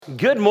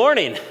Good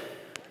morning.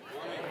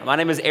 My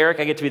name is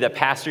Eric. I get to be the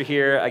pastor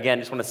here. Again,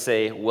 just want to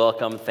say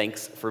welcome.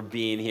 Thanks for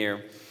being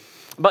here.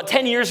 About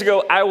 10 years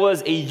ago, I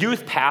was a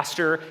youth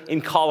pastor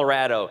in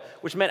Colorado,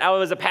 which meant I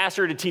was a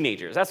pastor to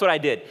teenagers. That's what I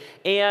did.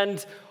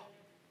 And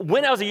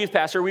when I was a youth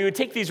pastor, we would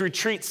take these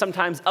retreats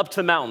sometimes up to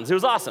the mountains. It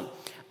was awesome.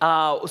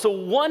 So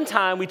one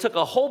time we took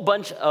a whole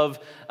bunch of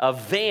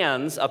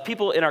vans of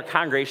people in our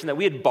congregation that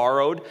we had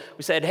borrowed.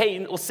 We said, hey,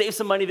 we'll save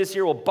some money this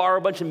year. We'll borrow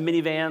a bunch of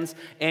minivans,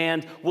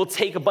 and we'll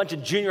take a bunch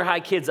of junior high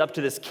kids up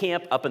to this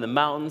camp up in the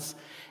mountains.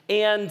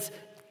 And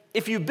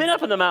if you've been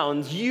up in the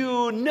mountains,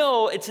 you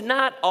know it's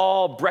not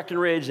all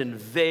Breckenridge and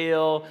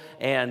Vail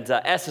and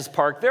Estes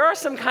Park. There are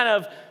some kind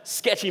of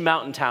sketchy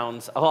mountain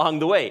towns along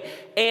the way.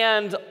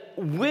 And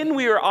when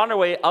we were on our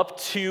way up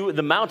to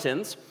the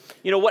mountains,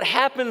 you know, what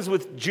happens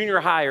with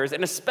junior hires,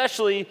 and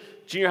especially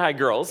junior high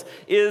girls,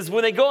 is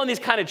when they go on these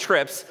kind of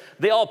trips,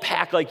 they all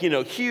pack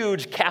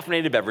huge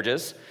caffeinated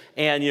beverages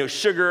and,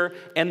 sugar,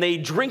 and they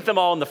drink them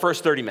all in the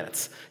first 30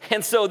 minutes.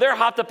 And so they're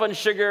hopped up on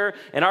sugar,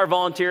 and our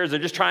volunteers are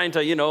just trying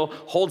to,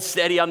 hold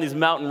steady on these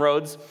mountain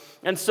roads.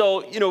 And so,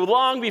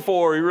 long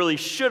before we really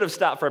should have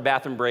stopped for a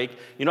bathroom break,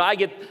 I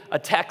get a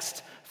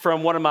text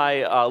from one of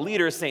my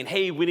leaders saying,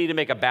 hey, we need to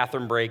make a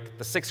bathroom break.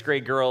 The 6th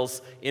grade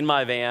girls in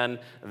my van,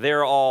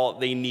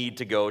 they need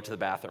to go to the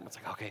bathroom. It's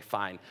like, okay,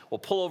 fine. We'll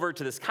pull over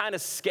to this kind of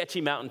sketchy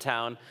mountain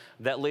town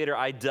that later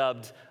I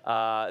dubbed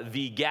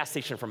the gas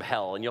station from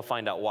hell, and you'll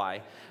find out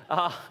why.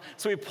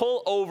 So we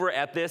pull over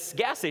at this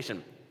gas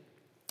station.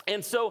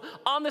 And so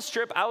on this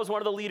trip, I was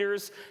one of the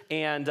leaders,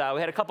 and we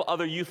had a couple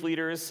other youth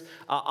leaders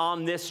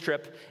on this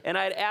trip. And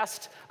I had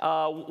asked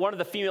one of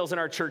the females in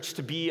our church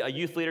to be a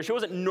youth leader. She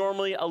wasn't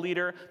normally a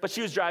leader, but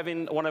she was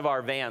driving one of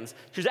our vans.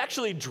 She was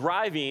actually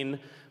driving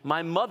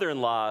my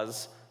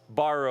mother-in-law's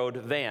borrowed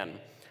van.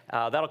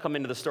 That'll come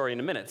into the story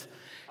in a minute.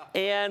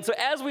 And so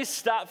as we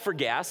stop for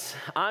gas,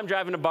 I'm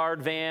driving a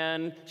borrowed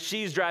van.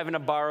 She's driving a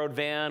borrowed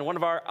van. One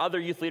of our other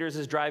youth leaders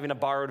is driving a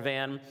borrowed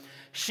van.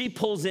 She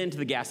pulls into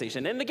the gas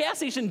station, and the gas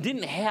station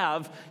didn't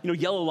have,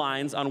 yellow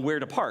lines on where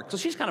to park, so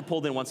she's kind of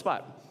pulled in one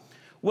spot.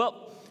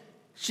 Well,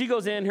 she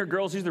goes in, her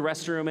girls use the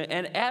restroom,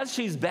 and as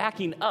she's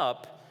backing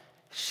up,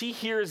 she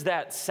hears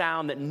that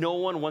sound that no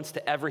one wants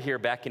to ever hear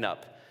backing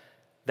up,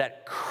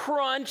 that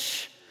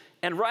crunch,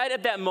 and right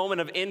at that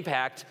moment of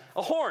impact,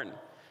 a horn,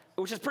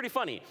 which is pretty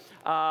funny,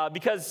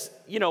 because,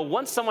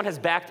 once someone has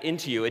backed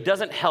into you, it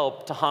doesn't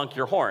help to honk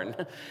your horn.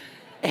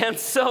 And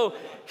so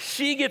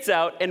she gets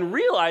out and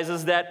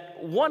realizes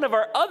that one of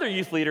our other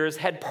youth leaders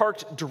had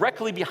parked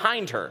directly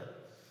behind her.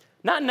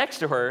 Not next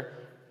to her,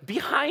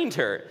 behind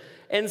her.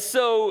 And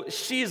so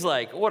she's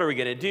like, what are we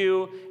gonna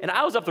do? And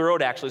I was up the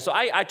road actually, so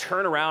I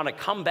turn around, I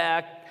come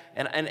back,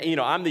 and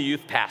I'm the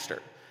youth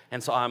pastor.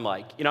 And so I'm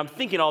like, I'm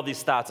thinking all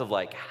these thoughts of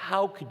like,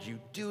 how could you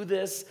do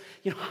this?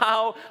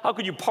 How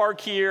could you park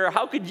here?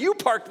 How could you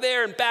park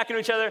there and back into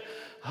each other?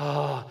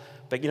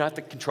 But, I have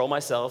to control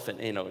myself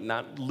and,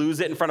 not lose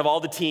it in front of all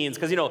the teens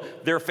because,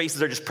 their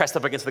faces are just pressed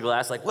up against the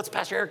glass like, what's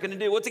Pastor Eric going to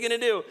do? What's he going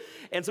to do?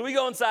 And so we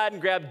go inside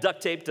and grab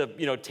duct tape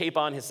to, tape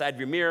on his side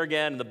view mirror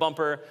again and the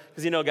bumper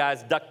because,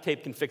 guys, duct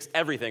tape can fix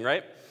everything,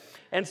 right?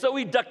 And so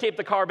we duct tape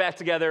the car back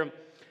together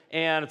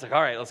and it's like,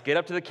 all right, let's get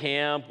up to the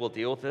camp. We'll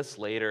deal with this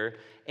later.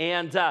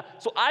 And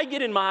so I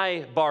get in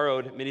my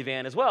borrowed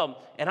minivan as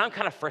well, and I'm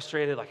kind of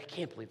frustrated, like, I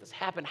can't believe this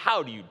happened.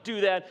 How do you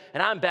do that?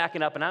 And I'm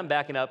backing up,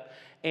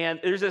 and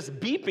there's this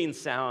beeping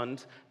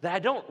sound that I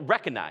don't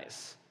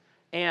recognize.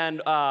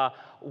 And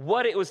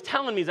what it was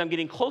telling me is I'm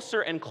getting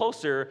closer and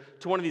closer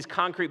to one of these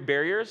concrete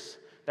barriers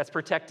that's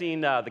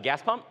protecting the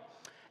gas pump,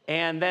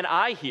 and then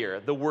I hear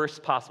the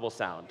worst possible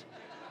sound.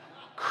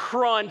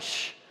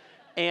 Crunch,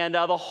 and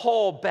the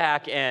whole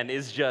back end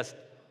is just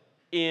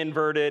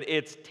inverted.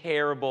 It's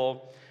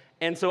terrible.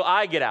 And so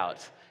I get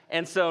out.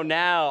 And so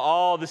now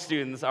all the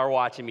students are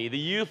watching me. The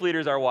youth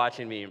leaders are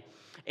watching me.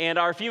 And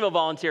our female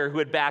volunteer who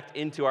had backed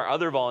into our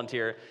other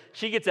volunteer,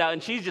 she gets out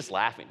and she's just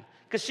laughing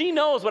because she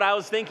knows what I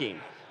was thinking.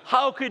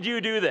 How could you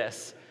do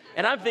this?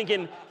 And I'm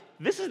thinking,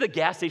 this is the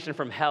gas station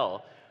from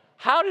hell.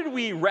 How did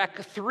we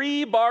wreck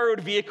 3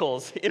 borrowed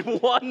vehicles in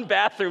one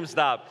bathroom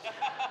stop?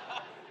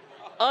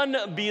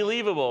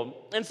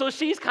 Unbelievable. And so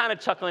she's kind of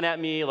chuckling at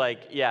me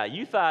like, yeah,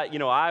 you thought,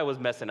 I was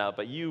messing up,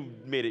 but you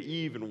made it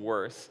even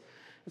worse.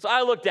 And so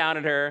I look down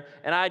at her,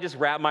 and I just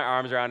wrap my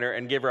arms around her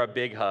and give her a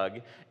big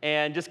hug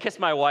and just kiss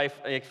my wife.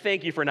 Like,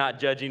 thank you for not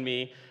judging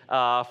me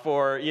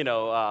for,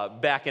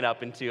 backing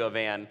up into a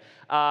van.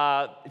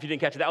 If you didn't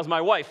catch it, that was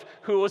my wife,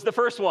 who was the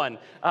first one,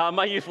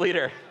 my youth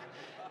leader.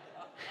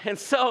 And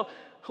so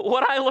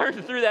what I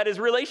learned through that is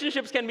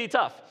relationships can be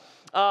tough.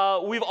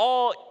 We've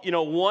all,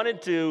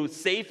 wanted to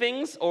say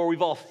things, or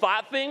we've all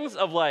thought things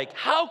of like,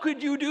 how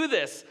could you do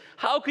this?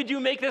 How could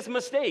you make this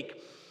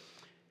mistake?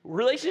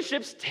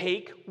 Relationships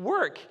take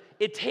work.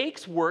 It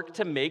takes work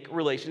to make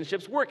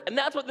relationships work. And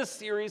that's what this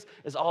series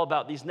is all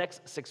about, these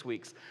next 6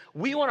 weeks.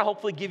 We want to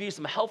hopefully give you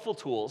some helpful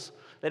tools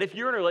that if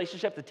you're in a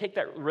relationship, to take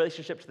that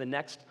relationship to the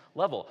next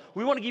level.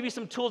 We want to give you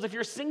some tools if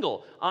you're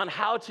single on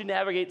how to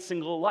navigate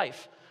single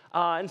life.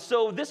 And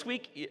so this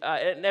week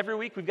and every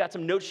week, we've got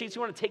some note sheets.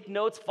 You want to take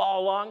notes,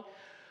 follow along.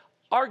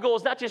 Our goal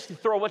is not just to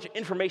throw a bunch of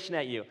information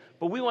at you,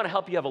 but we want to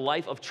help you have a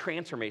life of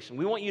transformation.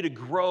 We want you to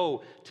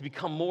grow to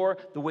become more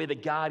the way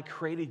that God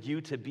created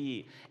you to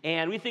be.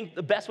 And we think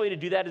the best way to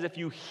do that is if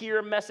you hear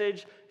a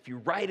message, if you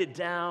write it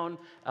down,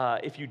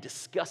 if you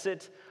discuss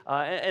it.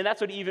 And that's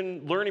what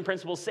even learning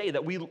principles say,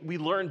 that we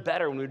learn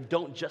better when we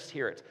don't just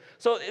hear it.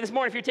 So this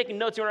morning, if you're taking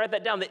notes, you want to write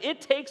that down, that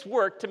it takes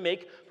work to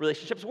make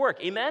relationships work.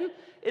 Amen?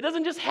 It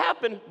doesn't just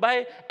happen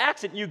by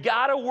accident. You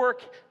got to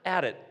work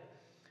at it.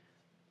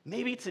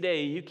 Maybe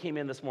today you came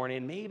in this morning,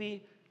 and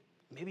maybe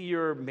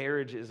your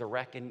marriage is a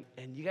wreck, and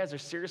you guys are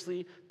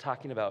seriously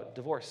talking about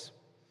divorce.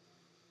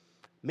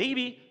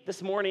 Maybe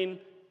this morning,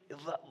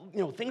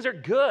 things are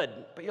good,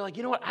 but you're like,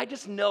 you know what? I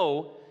just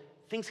know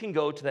things can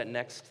go to that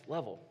next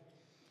level.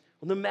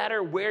 Well, no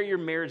matter where your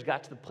marriage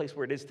got to the place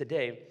where it is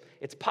today,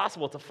 it's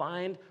possible to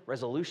find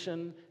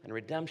resolution and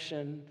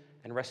redemption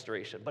and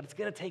restoration, but it's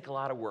going to take a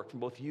lot of work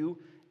from both you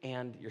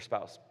and your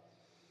spouse.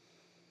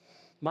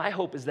 My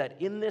hope is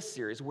that in this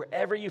series,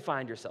 wherever you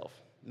find yourself,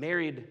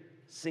 married,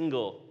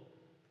 single,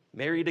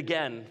 married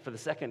again for the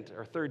second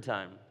or third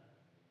time,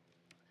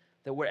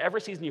 that wherever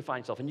season you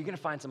find yourself, and you're going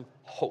to find some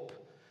hope.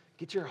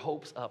 Get your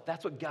hopes up.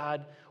 That's what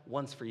God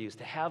wants for you, is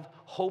to have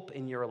hope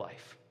in your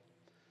life.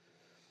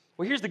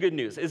 Well, here's the good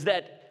news, is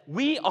that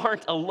we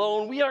aren't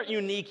alone. We aren't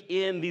unique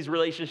in these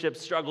relationship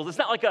struggles. It's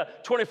not like a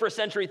 21st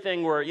century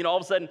thing where, all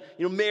of a sudden,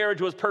 marriage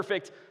was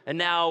perfect, and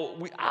now,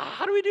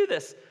 how do we do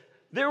this?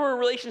 There were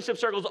relationship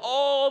struggles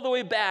all the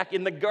way back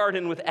in the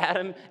garden with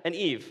Adam and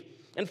Eve.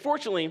 And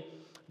fortunately,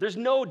 there's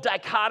no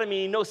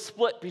dichotomy, no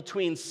split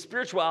between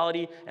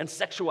spirituality and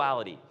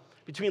sexuality,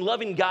 between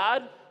loving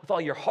God with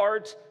all your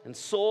heart and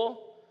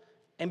soul,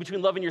 and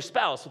between loving your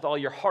spouse with all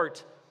your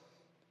heart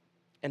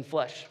and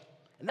flesh.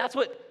 And that's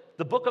what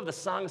the book of the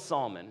Song of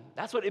Solomon,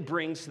 that's what it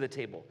brings to the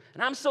table.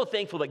 And I'm so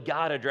thankful that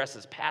God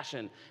addresses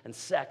passion and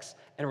sex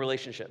and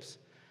relationships,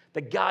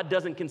 that God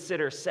doesn't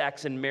consider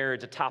sex and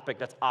marriage a topic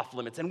that's off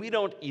limits, and we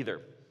don't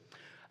either.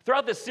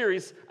 Throughout this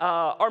series,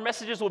 our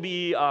messages will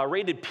be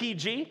rated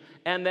PG,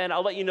 and then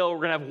I'll let you know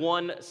we're going to have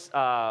one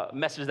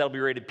message that'll be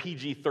rated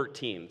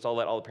PG-13, so I'll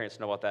let all the parents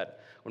know about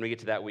that when we get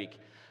to that week.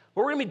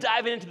 But we're going to be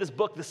diving into this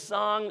book, the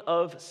Song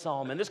of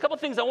Solomon. There's a couple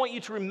things I want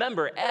you to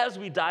remember as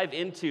we dive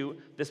into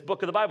this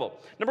book of the Bible.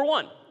 Number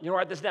one,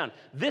 write this down.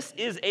 This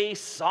is a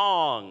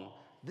song.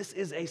 This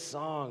is a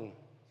song.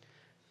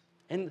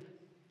 And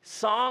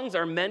songs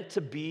are meant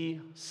to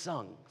be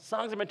sung.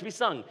 Songs are meant to be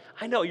sung.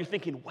 I know, you're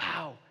thinking,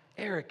 wow,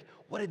 Eric,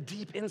 what a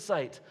deep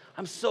insight.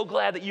 I'm so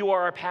glad that you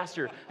are our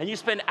pastor and you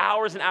spend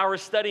hours and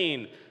hours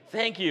studying.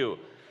 Thank you.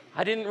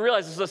 I didn't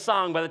realize this was a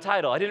song by the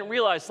title. I didn't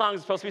realize songs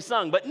are supposed to be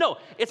sung. But no,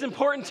 it's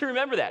important to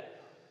remember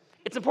that.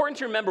 It's important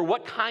to remember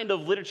what kind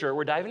of literature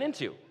we're diving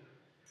into.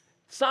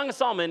 Song of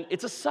Solomon,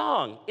 it's a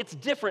song. It's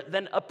different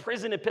than a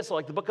prison epistle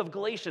like the book of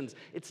Galatians.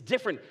 It's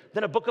different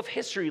than a book of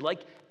history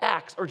like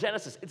Acts or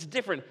Genesis. It's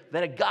different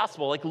than a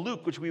gospel like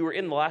Luke, which we were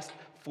in the last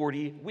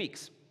 40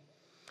 weeks.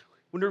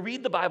 When we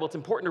read the Bible, it's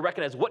important to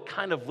recognize what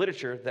kind of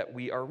literature that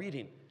we are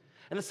reading.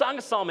 And the Song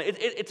of Solomon,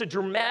 it's a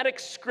dramatic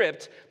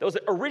script that was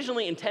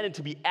originally intended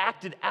to be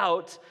acted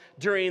out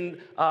during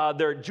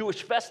their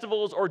Jewish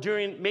festivals or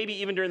maybe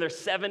even during their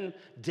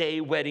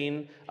 7-day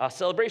wedding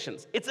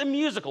celebrations. It's a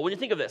musical when you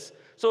think of this.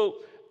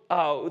 So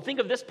think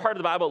of this part of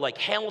the Bible like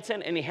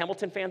Hamilton. Any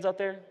Hamilton fans out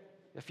there?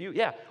 A few?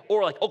 Yeah.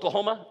 Or like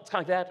Oklahoma, it's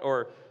kind of like that.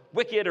 Or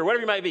Wicked or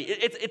whatever it might be.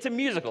 It's a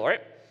musical,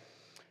 right?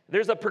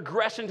 There's a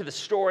progression to the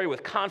story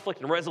with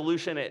conflict and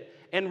resolution.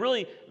 And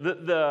really,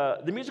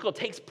 the musical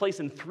takes place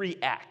in 3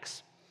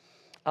 acts.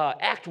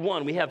 Act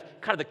 1, we have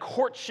kind of the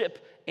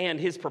courtship and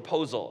his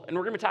proposal. And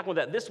we're going to be talking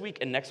about that this week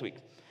and next week.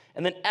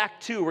 And then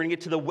Act 2, we're going to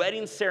get to the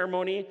wedding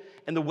ceremony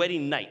and the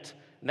wedding night.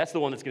 And that's the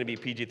one that's going to be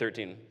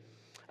PG-13.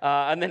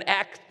 And then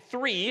Act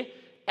 3,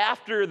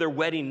 after their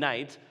wedding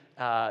night,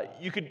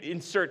 you could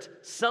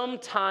insert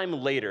sometime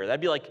later.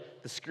 That'd be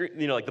like the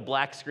screen, like the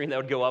black screen that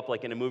would go up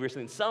like in a movie or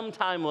something.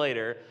 Sometime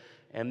later,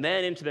 and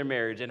then into their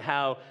marriage and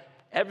how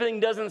everything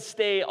doesn't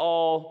stay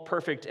all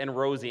perfect and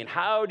rosy. And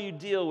how do you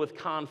deal with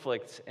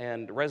conflict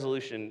and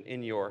resolution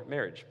in your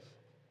marriage?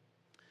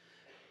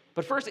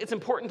 But first, it's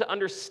important to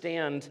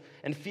understand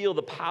and feel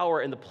the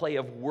power and the play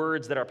of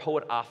words that our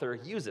poet-author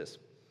uses.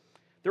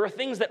 There are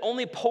things that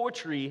only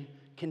poetry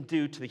can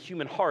do to the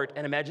human heart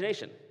and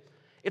imagination.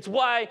 It's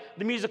why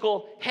the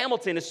musical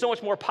Hamilton is so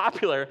much more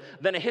popular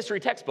than a history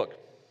textbook.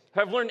 If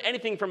I've learned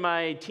anything from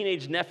my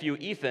teenage nephew,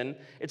 Ethan,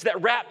 it's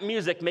that rap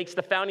music makes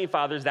the Founding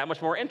Fathers that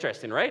much more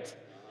interesting, right?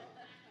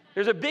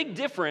 There's a big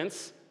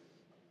difference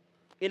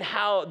in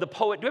how the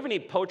poet, do we have any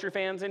poetry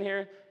fans in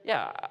here?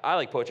 Yeah, I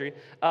like poetry.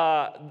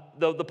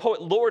 The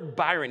poet Lord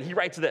Byron, he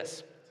writes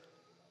this: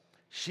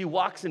 "She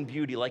walks in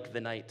beauty like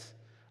the night,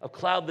 of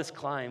cloudless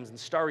climes and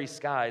starry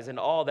skies, and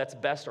all that's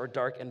best are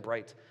dark and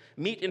bright.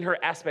 Meet in her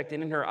aspect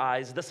and in her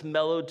eyes, thus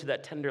mellowed to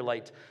that tender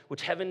light,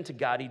 which heaven to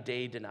gaudy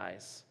day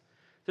denies."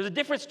 There's a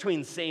difference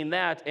between saying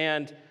that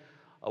and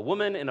a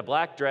woman in a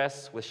black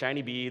dress with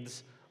shiny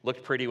beads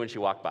looked pretty when she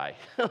walked by.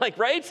 Like,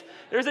 right?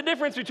 There's a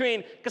difference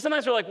between, because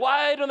sometimes we're like,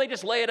 why don't they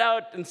just lay it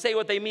out and say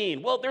what they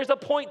mean? Well, there's a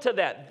point to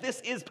that. This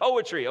is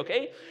poetry,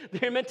 okay?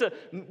 We're meant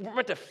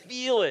to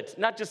feel it,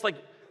 not just like,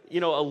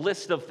 a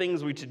list of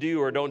things we to do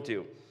or don't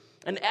do.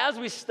 And as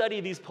we study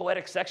these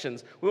poetic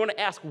sections, we want to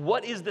ask,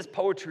 what is this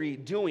poetry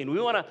doing?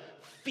 We want to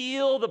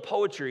feel the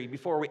poetry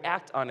before we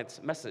act on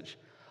its message.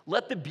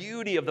 Let the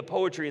beauty of the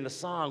poetry and the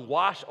song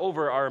wash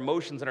over our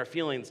emotions and our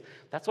feelings.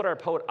 That's what our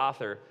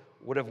poet-author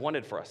would have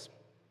wanted for us.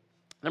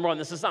 Number one,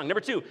 this is a song.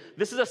 Number two,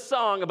 this is a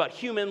song about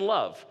human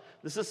love.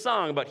 This is a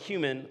song about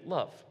human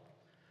love.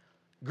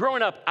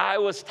 Growing up, I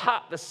was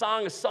taught the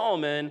Song of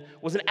Solomon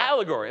was an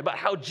allegory about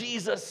how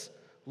Jesus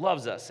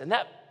loves us. And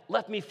that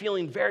left me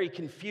feeling very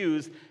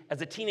confused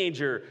as a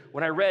teenager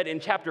when I read in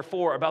chapter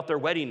 4 about their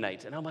wedding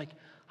night. And I'm like,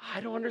 I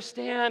don't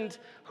understand.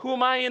 Who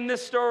am I in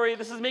this story?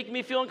 This is making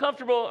me feel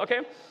uncomfortable,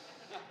 okay?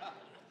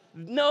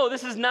 No,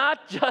 this is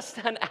not just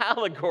an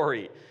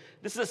allegory.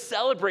 This is a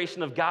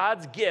celebration of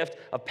God's gift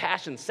of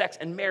passion, sex,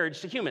 and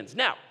marriage to humans.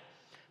 Now,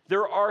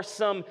 there are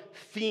some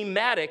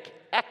thematic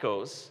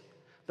echoes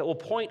that will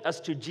point us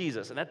to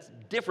Jesus. And that's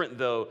different,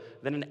 though,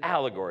 than an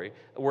allegory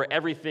where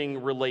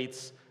everything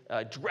relates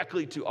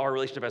directly to our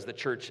relationship as the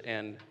church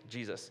and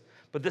Jesus.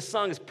 But this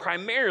song is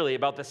primarily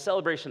about the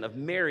celebration of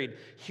married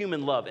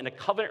human love in a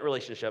covenant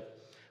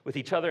relationship with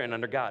each other and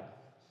under God.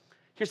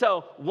 Here's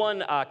how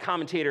one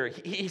commentator,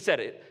 he said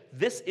it.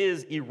 This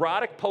is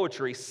erotic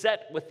poetry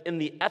set within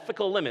the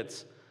ethical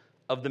limits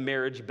of the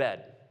marriage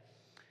bed.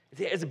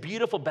 It has a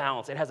beautiful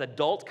balance. It has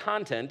adult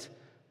content,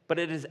 but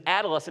it is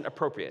adolescent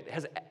appropriate. It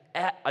has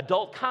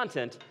adult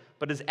content,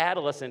 but is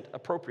adolescent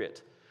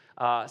appropriate.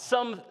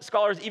 Some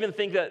scholars even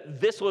think that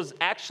this was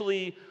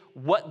actually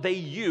what they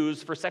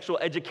use for sexual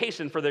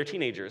education for their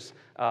teenagers.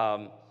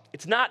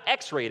 It's not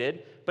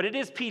X-rated, but it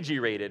is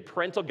PG-rated,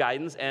 parental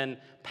guidance and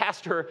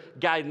pastor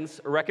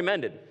guidance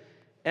recommended.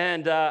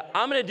 And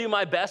I'm going to do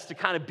my best to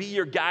kind of be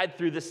your guide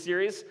through this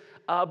series,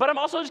 but I'm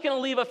also just going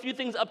to leave a few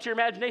things up to your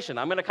imagination.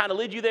 I'm going to kind of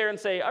lead you there and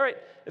say, all right,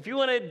 if you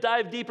want to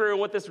dive deeper in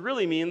what this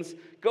really means,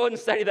 go ahead and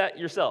study that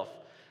yourself.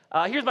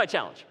 Here's my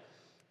challenge.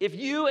 If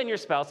you and your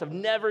spouse have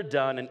never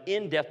done an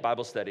in-depth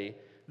Bible study,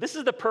 this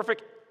is the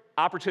perfect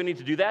opportunity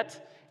to do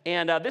that.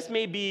 And this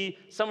may be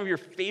some of your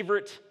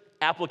favorite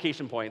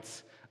application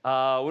points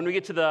when we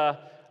get to the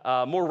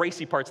more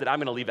racy parts that I'm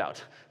going to leave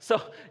out.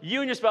 So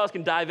you and your spouse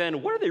can dive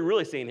in. What are they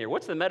really saying here?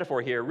 What's the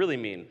metaphor here really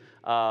mean?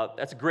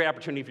 That's a great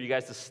opportunity for you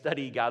guys to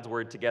study God's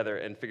word together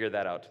and figure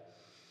that out.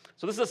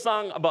 So this is a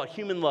song about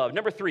human love.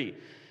 Number 3,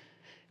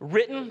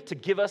 written to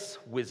give us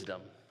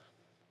wisdom.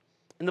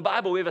 In the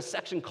Bible, we have a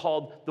section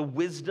called the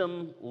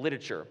wisdom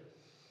literature.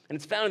 And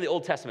it's found in the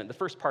Old Testament, the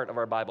first part of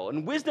our Bible.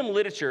 And wisdom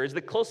literature is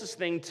the closest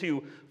thing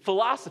to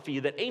philosophy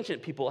that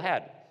ancient people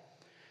had.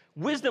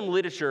 Wisdom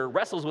literature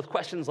wrestles with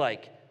questions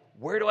like,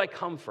 where do I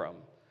come from?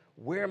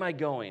 Where am I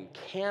going?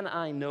 Can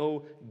I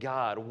know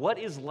God? What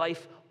is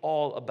life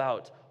all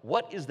about?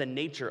 What is the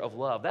nature of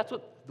love? That's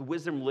what the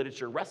wisdom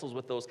literature wrestles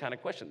with, those kind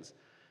of questions.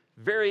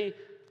 Very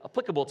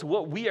applicable to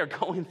what we are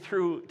going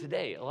through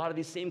today, a lot of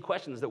these same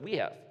questions that we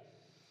have.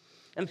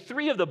 And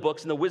 3 of the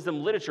books in the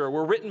wisdom literature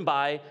were written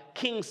by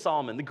King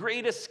Solomon, the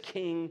greatest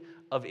king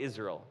of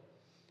Israel.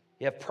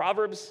 You have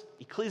Proverbs,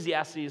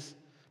 Ecclesiastes,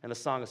 and the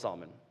Song of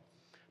Solomon.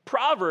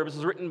 Proverbs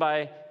was written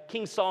by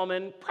King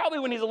Solomon, probably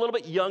when he's a little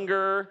bit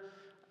younger,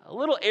 a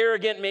little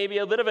arrogant maybe,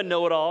 a bit of a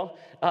know-it-all,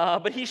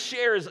 but he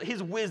shares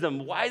his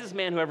wisdom, wisest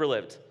man who ever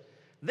lived.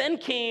 Then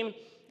came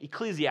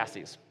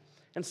Ecclesiastes.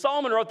 And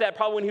Solomon wrote that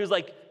probably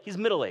when he's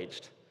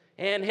middle-aged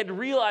and had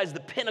realized the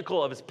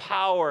pinnacle of his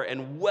power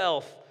and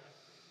wealth,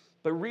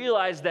 but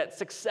realized that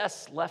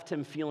success left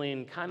him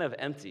feeling kind of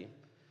empty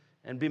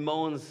and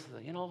bemoans,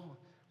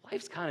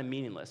 life's kind of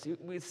meaningless.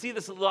 We see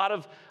this a lot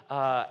of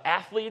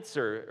athletes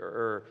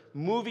or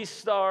movie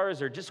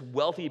stars or just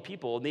wealthy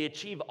people, and they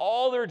achieve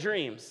all their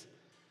dreams.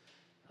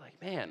 Like,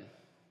 man,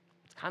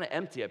 it's kind of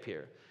empty up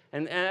here.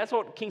 And that's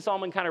what King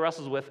Solomon kind of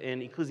wrestles with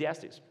in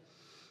Ecclesiastes.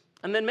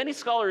 And then many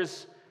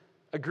scholars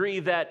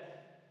agree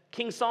that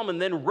King Solomon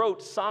then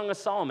wrote Song of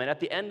Solomon at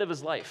the end of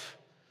his life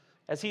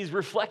as he's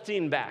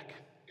reflecting back.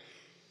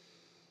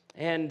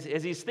 And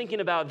as he's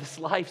thinking about this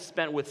life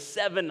spent with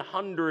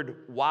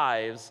 700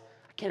 wives,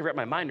 I can't wrap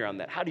my mind around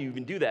that. How do you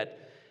even do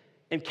that?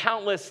 And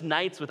countless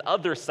nights with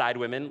other side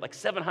women, like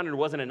 700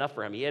 wasn't enough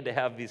for him. He had to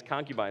have these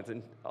concubines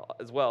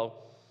as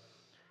well.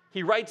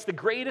 He writes the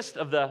greatest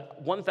of the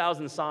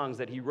 1,000 songs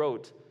that he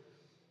wrote,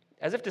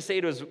 as if to say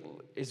to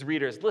his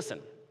readers, listen,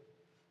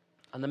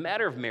 on the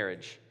matter of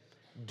marriage,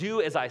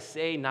 do as I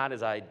say, not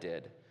as I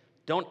did.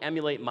 Don't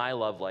emulate my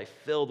love life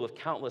filled with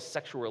countless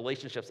sexual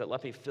relationships that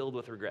left me filled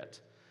with regret.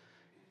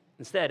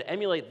 Instead,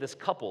 emulate this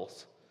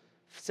couple's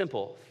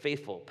simple,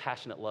 faithful,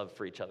 passionate love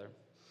for each other.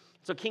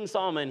 So King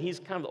Solomon, he's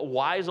kind of a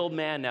wise old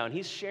man now, and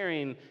he's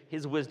sharing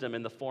his wisdom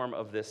in the form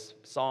of this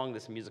song,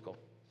 this musical.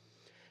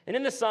 And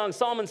in this song,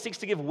 Solomon seeks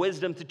to give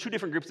wisdom to 2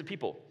 different groups of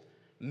people,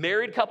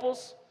 married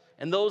couples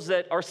and those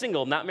that are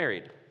single, not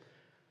married.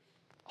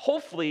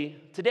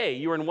 Hopefully, today,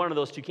 you're in one of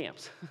those 2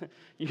 camps.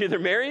 You're either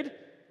married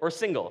or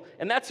single.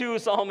 And that's who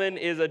Solomon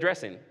is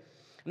addressing.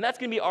 And that's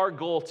going to be our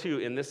goal, too,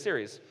 in this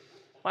series.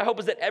 My hope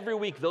is that every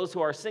week, those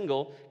who are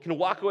single can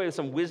walk away with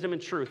some wisdom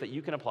and truth that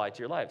you can apply to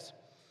your lives.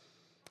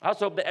 I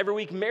also hope that every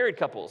week, married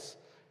couples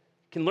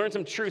can learn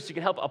some truths you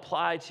can help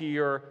apply to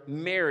your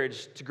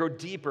marriage to grow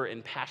deeper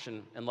in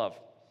passion and love.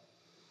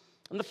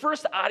 And the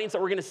first audience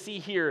that we're going to see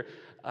here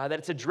that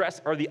it's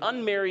addressed are the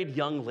unmarried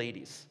young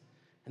ladies.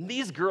 And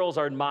these girls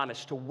are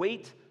admonished to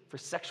wait for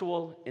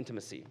sexual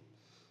intimacy.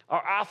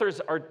 Our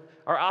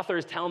author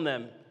is telling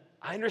them,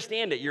 I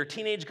understand it. You're a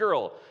teenage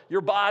girl.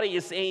 Your body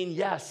is saying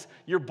yes.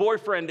 Your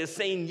boyfriend is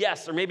saying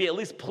yes, or maybe at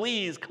least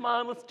please. Come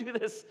on, let's do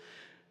this.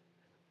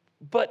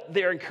 But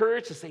they're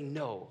encouraged to say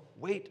no.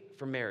 Wait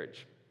for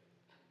marriage.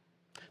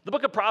 The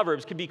book of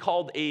Proverbs could be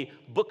called a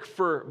book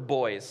for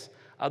boys.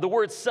 The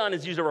word son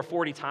is used over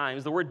 40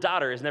 times. The word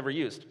daughter is never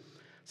used.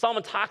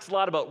 Solomon talks a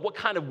lot about what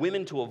kind of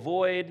women to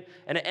avoid,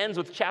 and it ends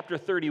with chapter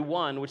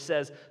 31, which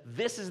says,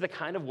 this is the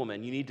kind of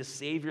woman you need to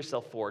save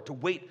yourself for, to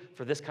wait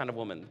for this kind of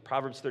woman,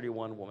 Proverbs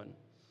 31 woman.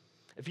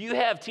 If you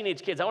have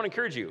teenage kids, I want to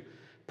encourage you.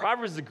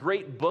 Proverbs is a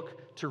great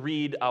book to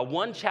read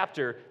one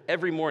chapter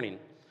every morning.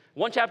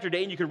 One chapter a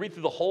day, and you can read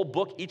through the whole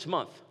book each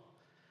month.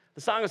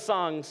 The Song of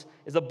Songs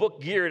is a book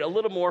geared a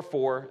little more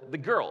for the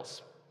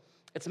girls.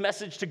 Its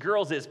message to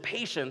girls is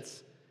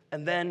patience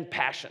and then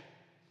passion.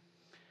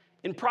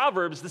 In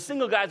Proverbs, the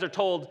single guys are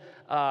told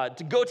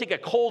to go take a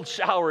cold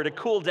shower to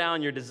cool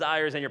down your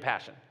desires and your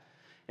passion.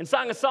 In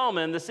Song of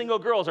Solomon, the single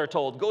girls are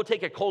told, go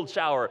take a cold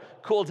shower,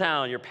 cool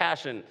down your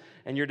passion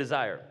and your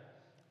desire.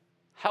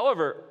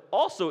 However,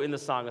 also in the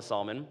Song of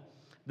Solomon,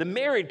 the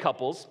married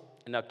couples,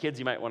 and now kids,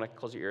 you might want to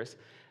close your ears,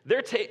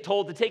 they're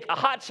told to take a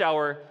hot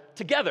shower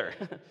together.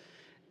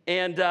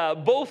 And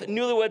both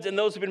newlyweds and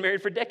those who've been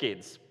married for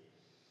decades.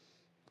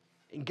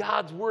 And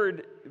God's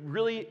word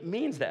really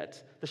means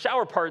that. The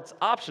shower part's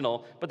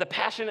optional, but the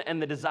passion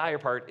and the desire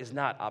part is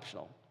not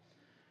optional.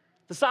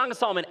 The Song of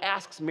Solomon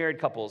asks married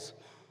couples,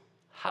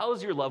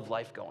 how's your love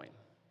life going?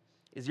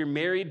 Is your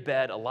married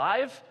bed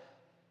alive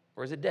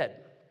or is it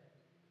dead?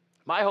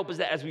 My hope is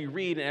that as we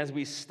read and as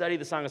we study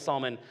the Song of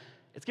Solomon,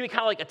 it's going to be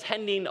kind of like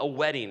attending a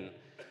wedding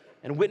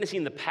and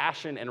witnessing the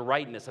passion and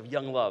rightness of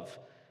young love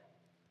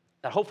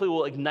that hopefully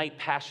will ignite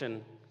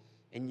passion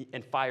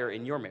and fire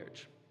in your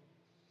marriage.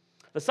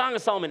 The Song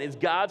of Solomon is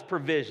God's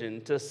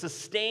provision to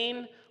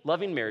sustain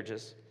loving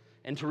marriages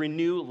and to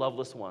renew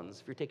loveless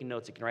ones. If you're taking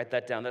notes, you can write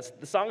that down.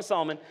 The Song of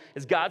Solomon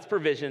is God's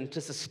provision to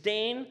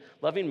sustain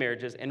loving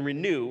marriages and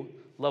renew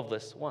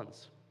loveless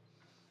ones.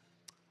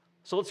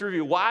 So let's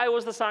review. Why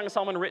was the Song of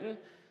Solomon written?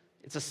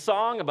 It's a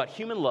song about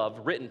human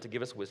love written to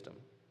give us wisdom.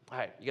 All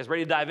right, you guys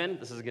ready to dive in?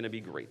 This is going to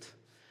be great.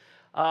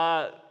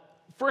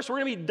 First, we're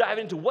going to be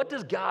diving into what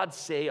does God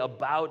say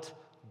about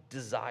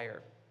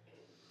desire.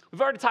 We've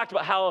already talked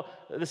about how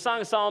the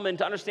Song of Solomon,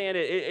 to understand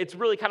it, it's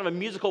really kind of a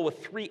musical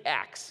with 3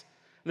 acts.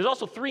 And there's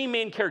also 3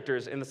 main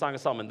characters in the Song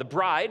of Solomon. The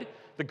bride,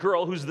 the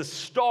girl who's the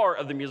star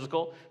of the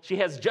musical. She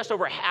has just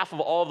over half of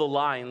all the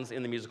lines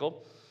in the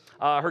musical.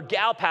 Her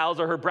gal pals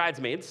are her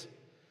bridesmaids.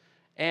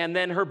 And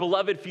then her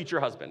beloved future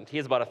husband. He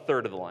has about a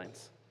third of the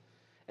lines.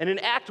 And in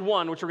Act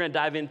 1, which we're going to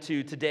dive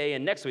into today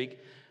and next week,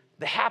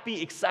 the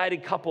happy,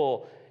 excited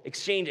couple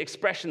exchange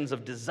expressions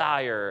of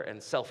desire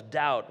and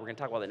self-doubt. We're going to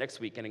talk about that next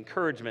week, and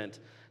encouragement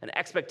and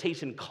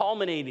expectation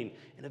culminating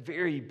in a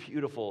very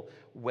beautiful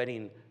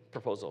wedding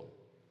proposal.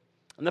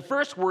 And the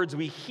first words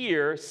we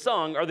hear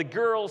sung are the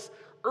girl's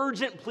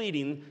urgent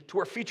pleading to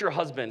her future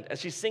husband as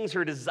she sings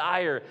her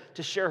desire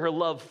to share her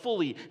love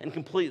fully and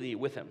completely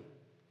with him.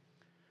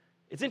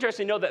 It's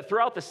interesting to know that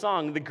throughout the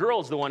song, the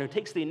girl is the one who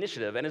takes the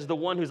initiative and is the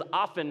one who's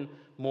often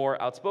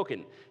more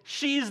outspoken.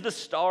 She's the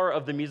star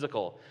of the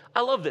musical.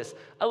 I love this.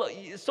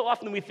 So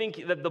often we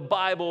think that the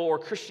Bible or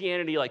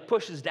Christianity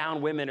pushes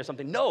down women or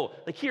something. No,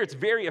 here it's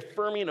very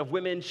affirming of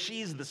women.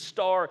 She's the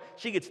star.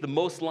 She gets the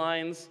most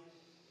lines.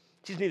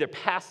 She's neither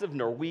passive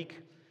nor weak.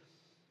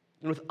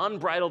 And with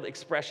unbridled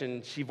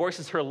expression, she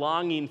voices her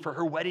longing for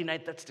her wedding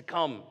night that's to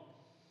come.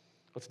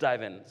 Let's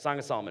dive in. Song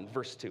of Solomon,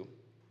 verse 2.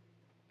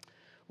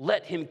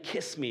 Let him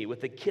kiss me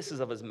with the kisses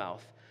of his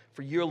mouth,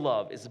 for your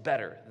love is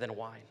better than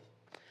wine.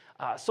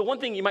 So one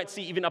thing you might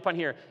see even up on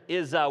here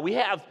is we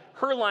have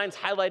her lines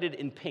highlighted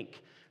in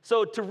pink.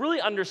 So to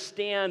really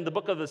understand the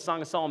book of the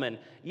Song of Solomon,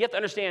 you have to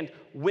understand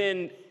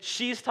when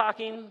she's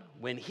talking,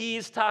 when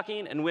he's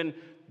talking, and when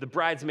the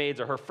bridesmaids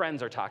or her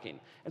friends are talking.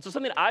 And so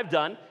something I've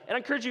done, and I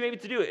encourage you maybe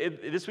to do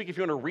it this week if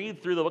you want to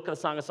read through the book of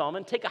the Song of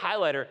Solomon, take a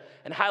highlighter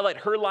and highlight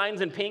her lines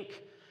in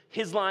pink,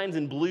 his lines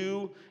in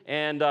blue,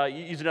 and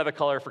use another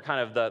color for kind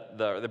of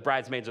the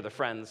bridesmaids or the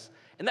friends.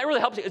 And that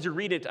really helps you as you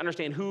read it to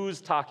understand who's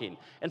talking.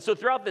 And so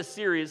throughout this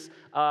series,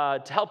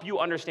 to help you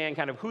understand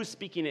kind of who's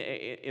speaking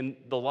in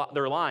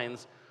their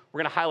lines, we're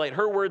going to highlight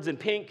her words in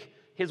pink,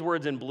 his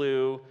words in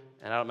blue,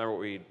 and I don't remember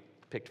what we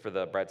picked for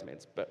the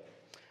bridesmaids. But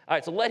all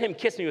right, so let him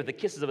kiss me with the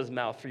kisses of his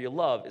mouth, for your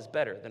love is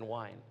better than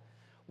wine.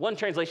 One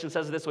translation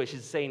says it this way.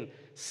 She's saying,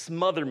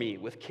 smother me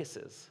with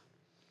kisses.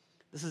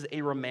 This is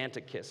a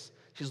romantic kiss.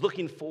 She's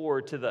looking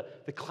forward to the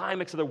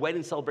climax of their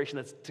wedding celebration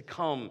that's to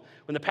come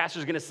when the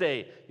pastor's going to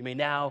say, "You may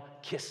now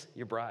kiss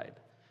your bride."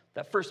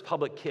 That first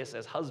public kiss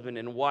as husband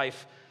and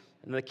wife,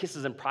 and the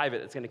kisses in private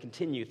that's going to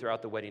continue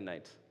throughout the wedding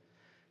night.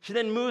 She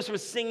then moves from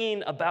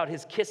singing about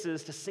his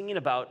kisses to singing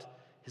about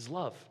his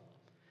love.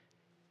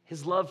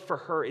 His love for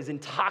her is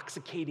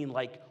intoxicating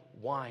like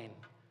wine.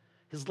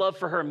 His love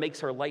for her makes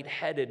her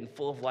lightheaded and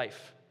full of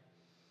life.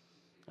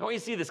 I want you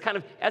to see this kind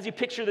of, as you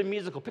picture the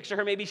musical, picture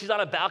her, maybe she's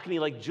on a balcony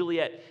like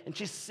Juliet, and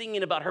she's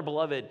singing about her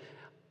beloved.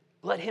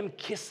 Let him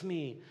kiss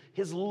me.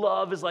 His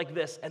love is like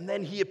this. And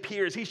then he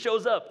appears, he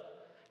shows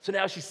up. So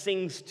now she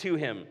sings to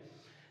him.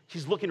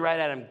 She's looking right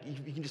at him.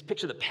 You can just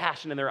picture the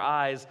passion in their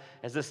eyes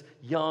as this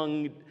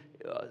young,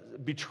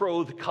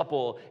 betrothed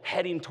couple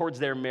heading towards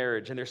their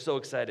marriage, and they're so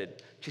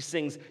excited. She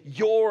sings,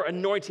 "Your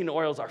anointing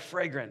oils are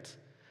fragrant.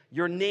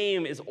 Your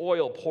name is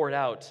oil poured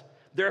out.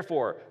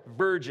 Therefore,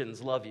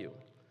 virgins love you."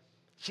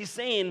 She's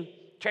saying,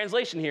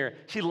 translation here,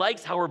 she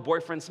likes how her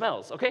boyfriend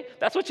smells, okay?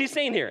 That's what she's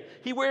saying here.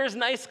 He wears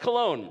nice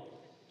cologne.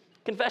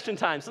 Confession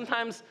time.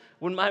 Sometimes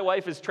when my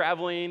wife is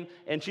traveling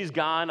and she's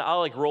gone, I'll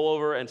like roll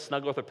over and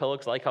snuggle with her pillow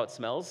because I like how it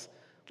smells.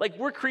 Like,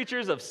 we're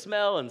creatures of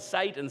smell and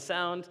sight and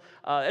sound.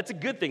 It's a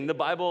good thing. The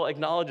Bible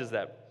acknowledges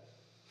that.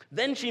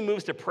 Then she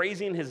moves to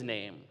praising his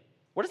name.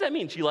 What does that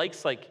mean? She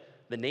likes like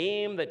the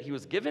name that he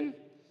was given?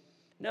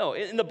 No,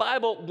 in the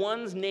Bible,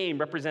 one's name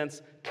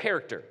represents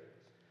character.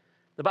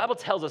 The Bible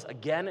tells us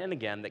again and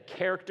again that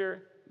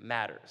character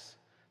matters.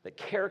 That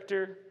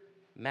character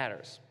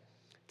matters.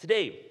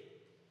 Today,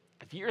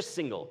 if you're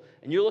single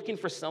and you're looking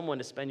for someone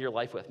to spend your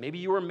life with, maybe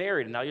you were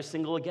married and now you're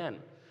single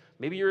again.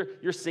 Maybe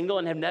you're single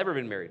and have never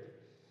been married.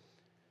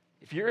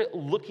 If you're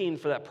looking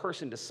for that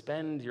person to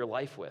spend your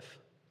life with,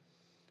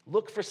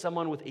 look for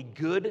someone with a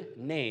good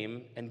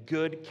name and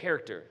good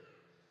character.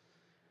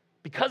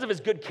 Because of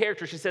his good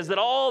character, she says that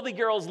all the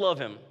girls love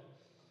him,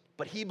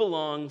 but he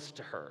belongs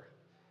to her.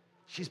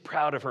 She's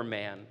proud of her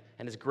man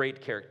and his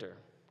great character.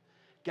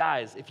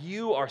 Guys, if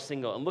you are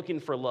single and looking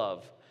for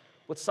love,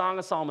 what Song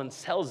of Solomon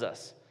tells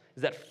us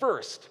is that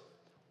first,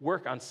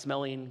 work on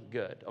smelling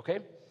good, okay?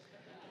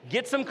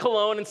 Get some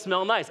cologne and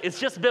smell nice. It's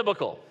just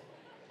biblical.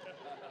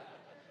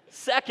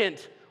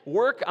 Second,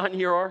 work on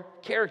your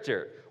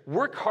character.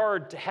 Work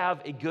hard to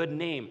have a good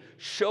name.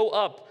 Show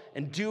up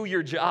and do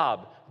your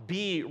job.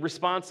 Be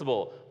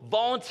responsible.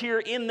 Volunteer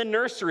in the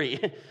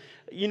nursery.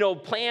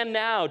 Plan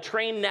now,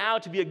 train now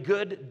to be a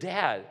good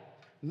dad.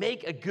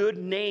 Make a good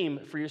name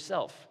for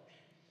yourself.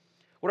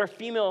 What our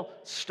female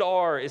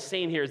star is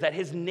saying here is that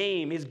his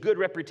name, his good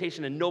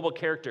reputation and noble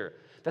character,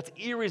 that's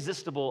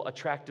irresistibly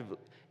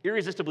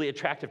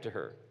attractive to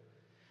her.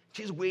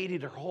 She's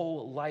waited her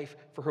whole life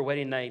for her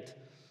wedding night,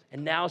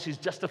 and now she's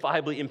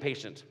justifiably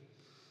impatient.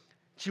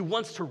 She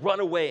wants to run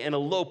away and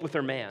elope with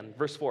her man.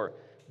 Verse 4,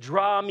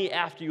 "Draw me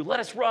after you.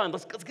 Let us run.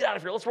 Let's get out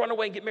of here. Let's run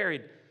away and get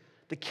married.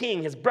 The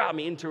king has brought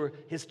me into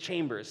his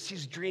chambers."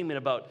 She's dreaming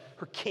about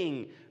her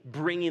king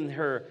bringing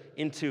her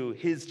into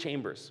his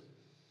chambers.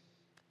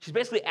 She's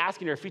basically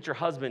asking her future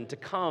husband to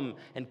come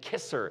and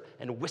kiss her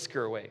and whisk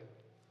her away.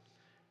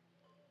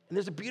 And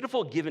there's a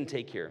beautiful give and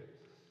take here.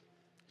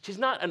 She's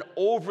not an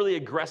overly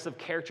aggressive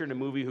character in a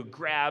movie who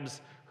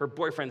grabs her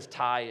boyfriend's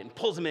tie and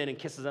pulls him in and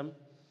kisses him.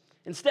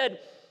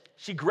 Instead,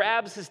 she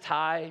grabs his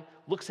tie,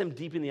 looks him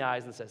deep in the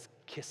eyes, and says,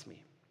 "Kiss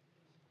me."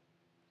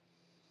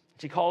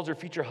 She calls her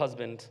future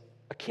husband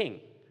a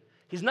king.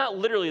 He's not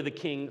literally the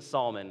King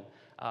Solomon.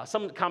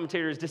 Some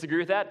commentators disagree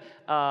with that,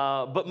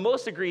 but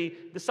most agree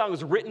this song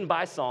was written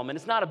by Solomon.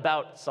 It's not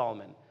about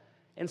Solomon.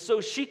 And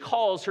so she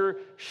calls her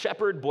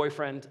shepherd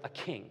boyfriend a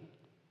king.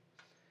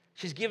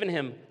 She's given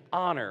him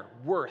honor,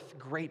 worth,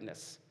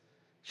 greatness.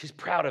 She's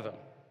proud of him.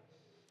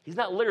 He's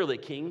not literally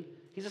a king.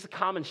 He's just a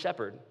common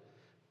shepherd,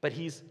 but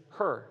he's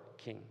her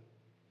king.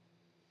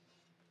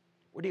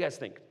 What do you guys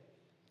think?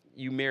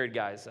 You married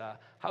guys,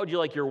 how would you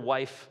like your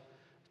wife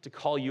to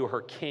call you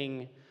her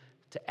king,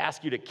 to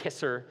ask you to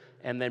kiss her,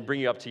 and then bring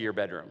you up to your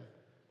bedroom?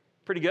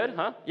 Pretty good,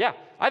 huh? Yeah,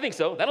 I think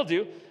so. That'll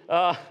do.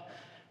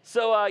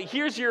 So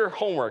here's your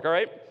homework, all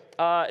right?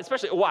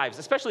 Especially wives,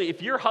 especially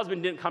if your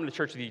husband didn't come to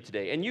church with you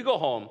today, and you go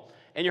home,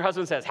 and your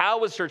husband says, "How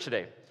was church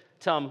today?"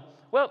 Tell him,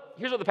 "Well,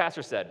 here's what the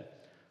pastor said.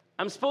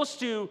 I'm supposed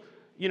to,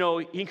 he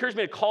encouraged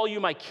me to call you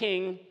my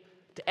king,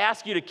 to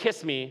ask you to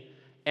kiss me,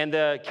 and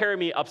to carry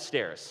me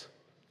upstairs."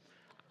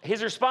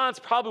 His response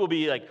probably will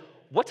be like,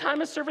 "What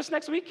time is service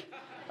next week?"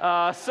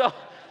 So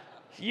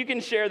you can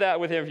share that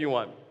with him if you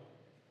want.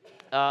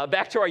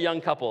 Back to our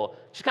young couple.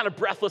 She's kind of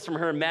breathless from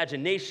her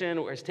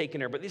imagination where it's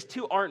taken her, but these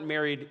two aren't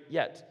married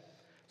yet.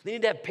 So they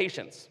need to have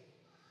patience.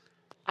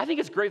 I think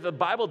it's great that the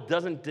Bible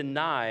doesn't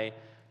deny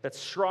that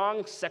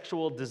strong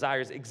sexual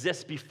desires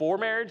exist before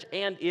marriage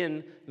and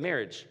in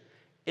marriage.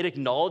 It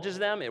acknowledges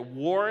them, it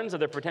warns of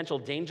their potential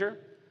danger,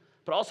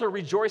 but also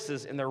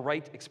rejoices in their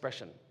right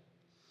expression.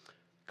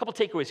 A couple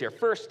takeaways here.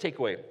 First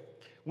takeaway,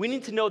 we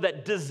need to know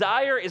that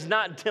desire is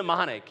not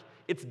demonic,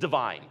 it's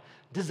divine.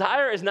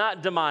 Desire is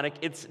not demonic,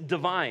 it's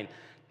divine.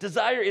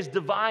 Desire is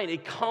divine.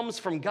 It comes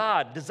from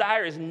God.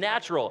 Desire is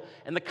natural,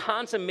 and the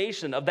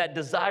consummation of that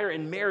desire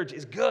in marriage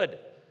is good.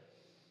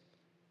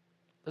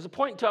 There's a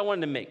point, too, I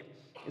wanted to make,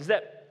 is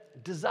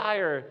that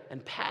desire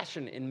and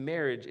passion in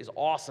marriage is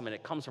awesome, and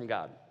it comes from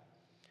God.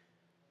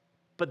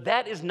 But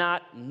that is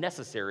not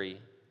necessary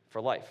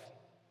for life.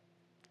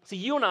 See,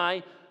 you and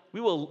I,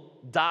 we will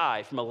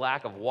die from a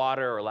lack of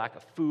water or lack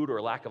of food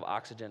or lack of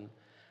oxygen.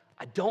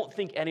 I don't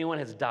think anyone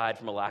has died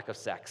from a lack of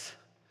sex.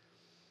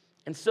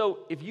 And so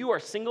if you are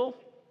single,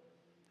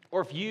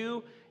 or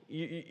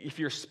if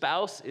your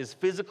spouse is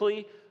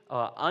physically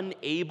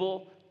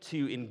unable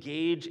to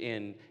engage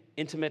in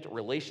intimate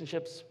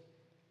relationships,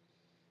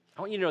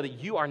 I want you to know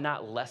that you are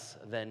not less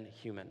than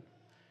human.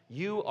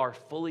 You are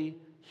fully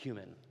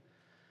human.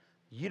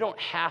 You don't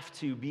have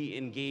to be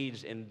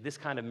engaged in this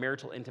kind of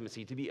marital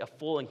intimacy to be a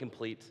full and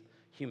complete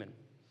human.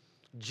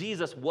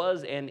 Jesus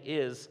was and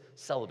is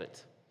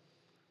celibate,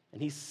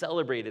 and he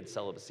celebrated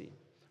celibacy.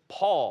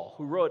 Paul,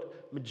 who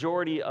wrote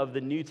majority of the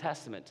New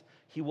Testament,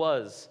 he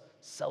was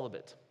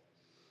celibate.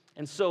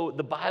 And so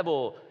the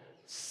Bible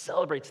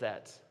celebrates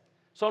that.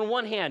 So on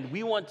one hand,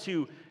 we want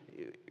to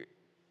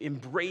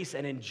embrace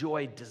and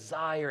enjoy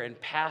desire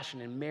and passion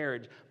in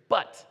marriage,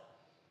 but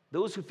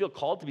those who feel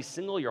called to be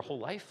single your whole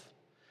life,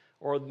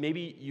 or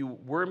maybe you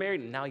were married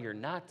and now you're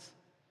not,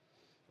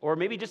 or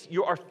maybe just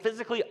you are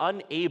physically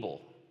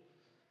unable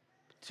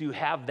to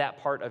have that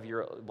part of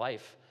your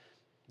life,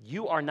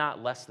 you are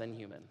not less than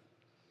human.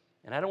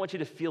 And I don't want you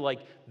to feel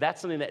like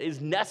that's something that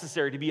is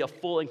necessary to be a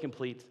full and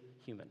complete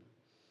human.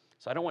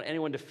 So I don't want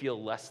anyone to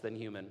feel less than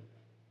human.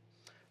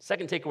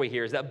 Second takeaway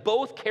here is that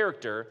both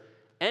character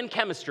and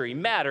chemistry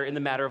matter in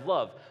the matter of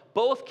love.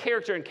 Both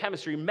character and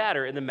chemistry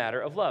matter in the matter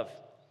of love.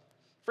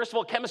 First of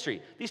all,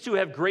 chemistry. These two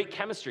have great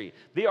chemistry.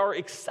 They are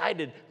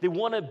excited. They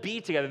want to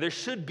be together. There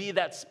should be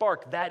that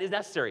spark. That is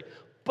necessary.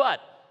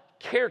 But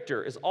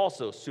character is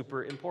also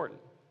super important.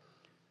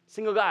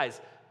 Single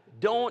guys,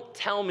 don't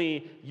tell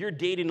me you're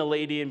dating a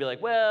lady and be like,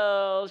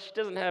 well, she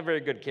doesn't have very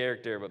good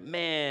character, but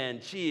man,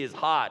 she is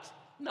hot.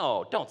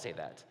 No, don't say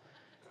that.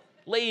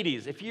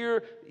 Ladies, if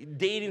you're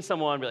dating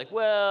someone, be like,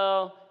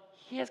 well,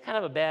 he has kind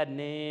of a bad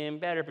name,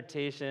 bad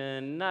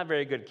reputation, not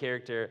very good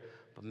character,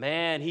 but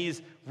man,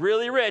 he's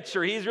really rich,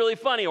 or he's really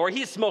funny, or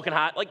he's smoking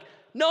hot. Like,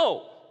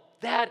 no,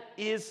 that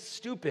is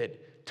stupid.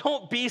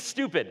 Don't be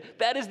stupid.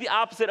 That is the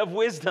opposite of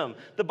wisdom.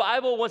 The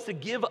Bible wants to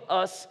give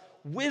us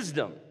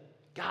wisdom.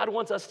 God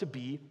wants us to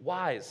be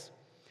wise.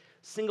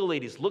 Single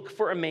ladies, look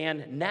for a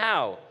man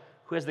now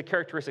who has the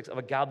characteristics of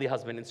a godly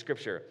husband in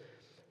Scripture.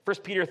 1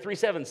 Peter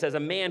 3:7 says, a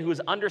man who is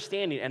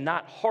understanding and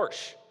not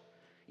harsh.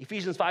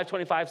 Ephesians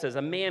 5:25 says,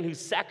 a man who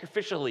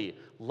sacrificially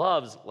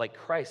loves like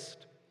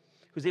Christ,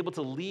 who's able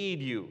to lead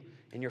you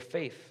in your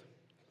faith.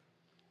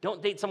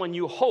 Don't date someone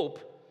you hope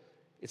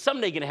is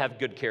someday going to have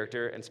good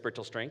character and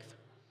spiritual strength.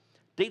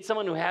 Date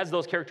someone who has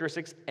those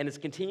characteristics and is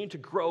continuing to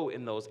grow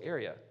in those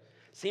areas.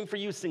 Same for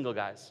you, single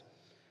guys.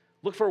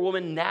 Look for a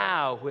woman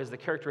now who has the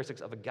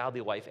characteristics of a godly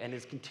wife and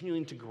is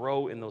continuing to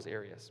grow in those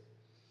areas.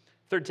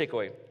 Third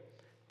takeaway,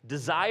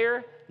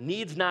 desire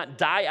needs not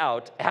die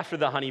out after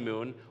the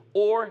honeymoon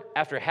or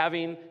after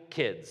having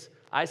kids.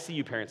 I see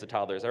you parents of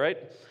toddlers, all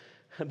right?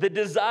 The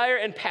desire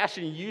and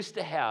passion you used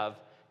to have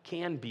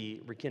can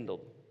be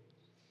rekindled.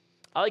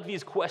 I like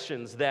these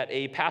questions that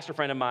a pastor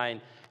friend of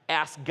mine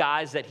asks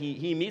guys that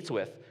he meets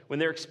with when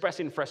they're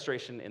expressing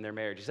frustration in their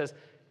marriage. He says,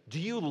 do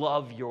you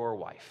love your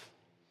wife?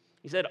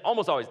 He said,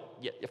 almost always,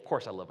 yeah, of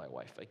course I love my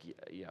wife. Like,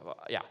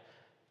 yeah.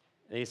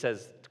 And he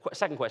says,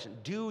 second question,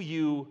 do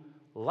you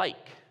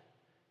like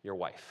your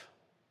wife?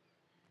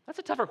 That's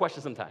a tougher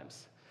question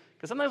sometimes.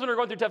 Because sometimes when we're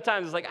going through tough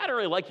times, it's like, I don't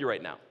really like you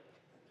right now.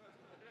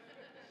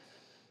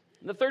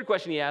 And the third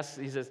question he asks,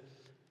 he says,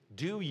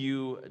 do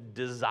you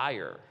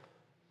desire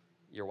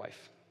your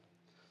wife?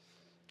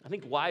 I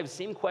think wives,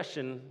 same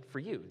question for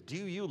you. Do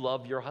you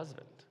love your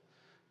husband?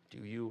 Do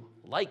you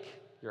like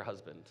your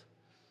husband?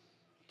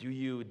 Do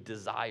you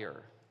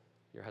desire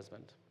your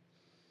husband?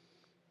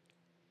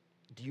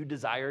 Do you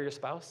desire your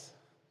spouse?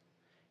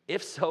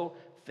 If so,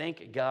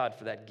 thank God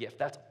for that gift.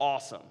 That's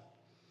awesome.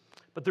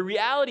 But the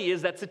reality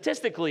is that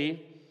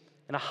statistically,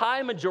 in a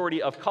high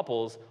majority of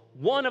couples,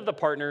 one of the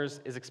partners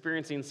is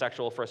experiencing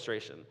sexual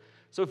frustration.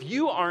 So if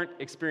you aren't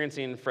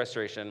experiencing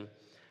frustration,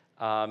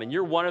 and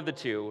you're one of the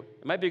two,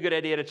 it might be a good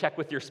idea to check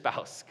with your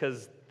spouse,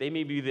 because they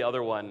may be the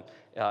other one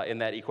in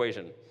that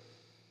equation.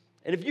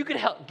 And if you could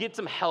get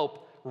some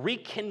help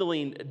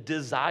rekindling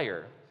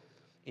desire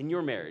in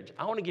your marriage,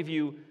 I want to give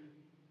you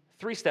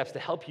 3 steps to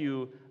help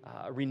you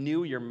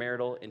renew your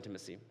marital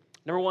intimacy.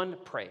 Number 1,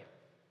 pray.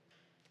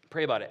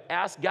 Pray about it.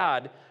 Ask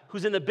God,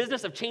 who's in the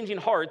business of changing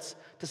hearts,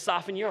 to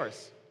soften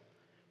yours.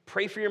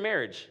 Pray for your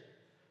marriage.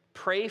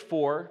 Pray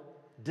for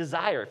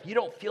desire. If you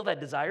don't feel that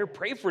desire,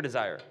 pray for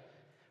desire.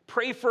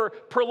 Pray for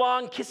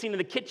prolonged kissing in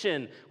the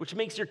kitchen, which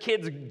makes your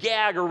kids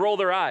gag or roll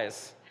their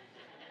eyes.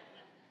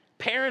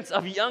 Parents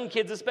of young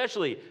kids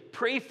especially,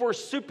 pray for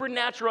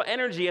supernatural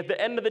energy at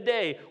the end of the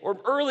day or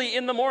early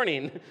in the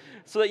morning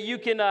so that you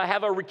can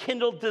have a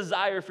rekindled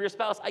desire for your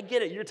spouse. I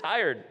get it, you're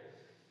tired.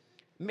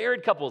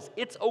 Married couples,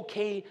 it's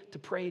okay to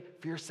pray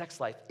for your sex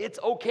life. It's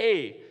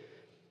okay.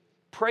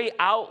 Pray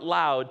out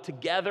loud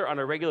together on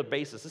a regular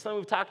basis. This is something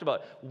we've talked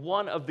about.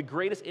 One of the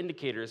greatest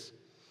indicators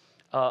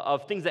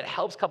of things that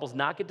helps couples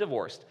not get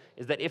divorced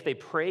is that if they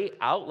pray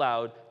out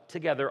loud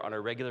together on a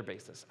regular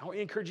basis. I want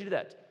to encourage you to do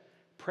that.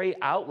 Pray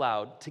out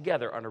loud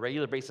together on a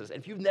regular basis.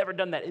 And if you've never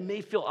done that, it may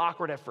feel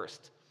awkward at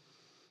first.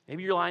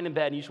 Maybe you're lying in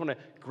bed and you just want to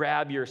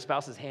grab your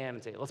spouse's hand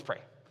and say, let's pray.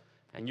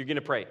 And you're going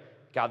to pray,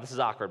 God, this is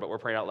awkward, but we're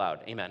praying out loud.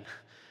 Amen.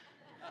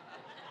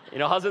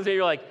 Husbands, maybe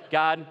you're like,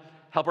 God,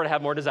 help her to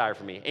have more desire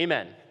for me.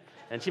 Amen.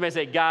 And she might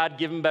say, God,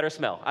 give him a better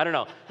smell. I don't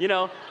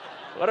know.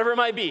 Whatever it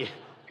might be.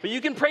 But you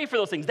can pray for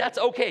those things. That's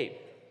okay.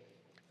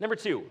 Number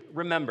 2,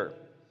 remember.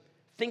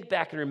 Think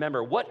back and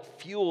remember what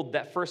fueled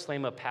that first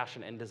flame of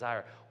passion and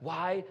desire.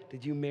 Why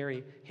did you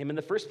marry him in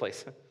the first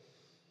place?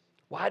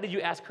 Why did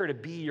you ask her to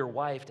be your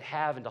wife, to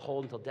have and to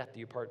hold until death do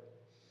you part?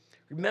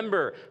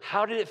 Remember,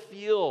 how did it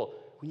feel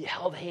when you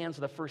held hands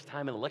for the first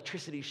time and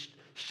electricity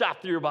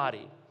shot through your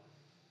body?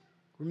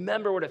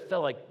 Remember what it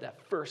felt like,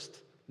 that first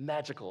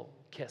magical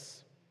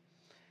kiss.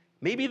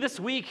 Maybe this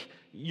week,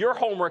 your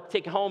homework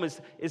taken home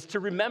is to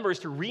remember, is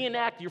to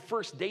reenact your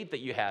first date that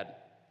you had.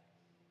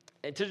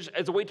 And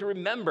as a way to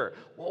remember,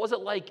 what was it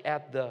like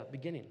at the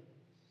beginning?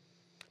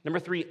 Number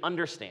 3,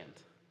 understand.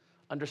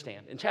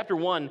 Understand. In chapter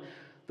 1,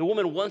 the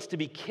woman wants to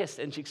be kissed,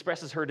 and she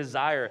expresses her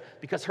desire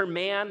because her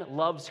man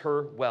loves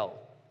her well.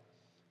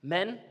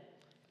 Men,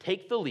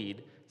 take the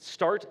lead.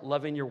 Start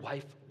loving your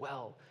wife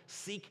well.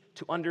 Seek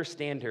to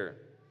understand her.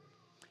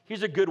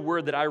 Here's a good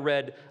word that I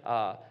read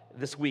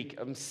this week.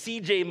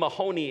 C.J.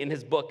 Mahoney, in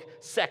his book,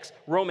 Sex,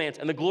 Romance,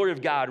 and the Glory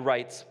of God,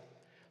 writes,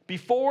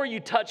 before you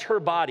touch her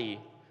body,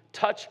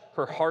 touch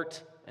her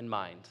heart and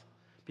mind.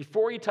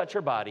 Before you touch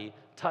her body,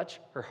 touch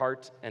her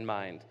heart and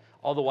mind.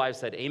 All the wives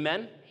said,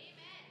 amen? Amen.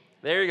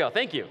 There you go.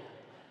 Thank you.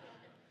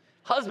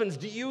 Husbands,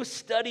 do you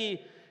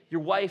study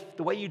your wife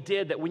the way you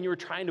did that when you were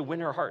trying to win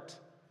her heart?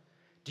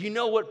 Do you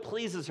know what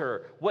pleases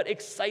her, what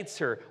excites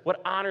her,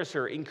 what honors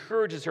her,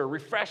 encourages her,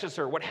 refreshes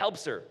her, what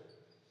helps her?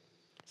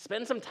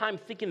 Spend some time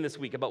thinking this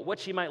week about what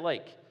she might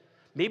like.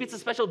 Maybe it's a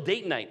special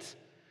date night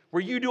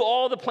where you do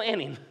all the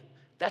planning.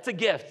 That's a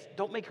gift.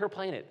 Don't make her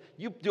plan it.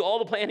 You do all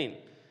the planning.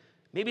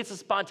 Maybe it's a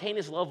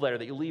spontaneous love letter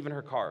that you leave in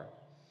her car,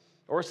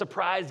 or a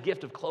surprise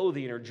gift of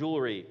clothing or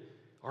jewelry,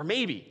 or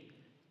maybe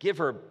give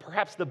her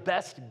perhaps the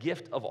best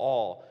gift of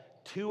all,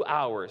 2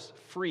 hours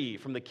free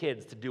from the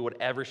kids to do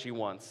whatever she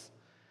wants.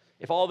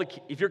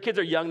 If your kids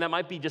are young, that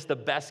might be just the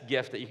best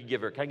gift that you could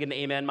give her. Can I get an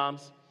amen,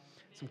 moms?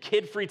 Some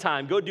kid-free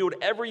time. Go do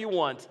whatever you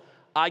want.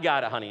 I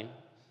got it, honey.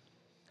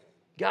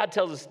 God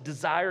tells us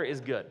desire is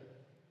good.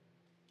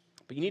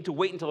 But you need to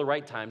wait until the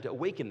right time to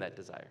awaken that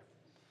desire.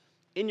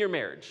 In your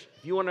marriage,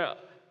 if you want to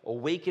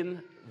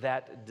awaken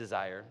that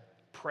desire,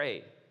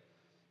 pray,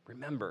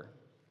 remember,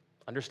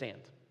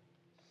 understand.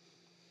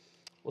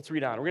 Let's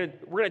read on. We're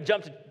going to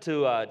jump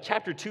to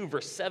chapter 2,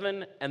 verse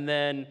 7, and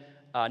then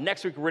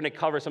next week we're going to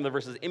cover some of the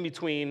verses in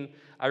between.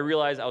 I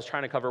realized I was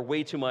trying to cover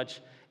way too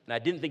much, and I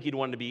didn't think you'd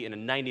want to be in a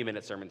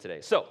 90-minute sermon today.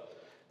 So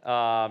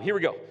here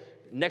we go.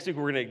 Next week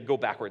we're going to go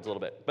backwards a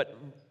little bit. But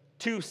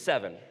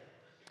 2:7.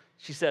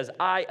 She says,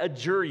 I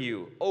adjure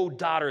you, O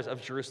daughters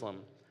of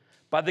Jerusalem,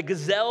 by the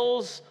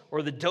gazelles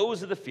or the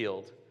does of the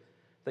field,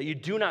 that you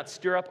do not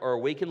stir up or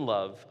awaken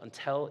love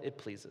until it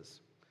pleases.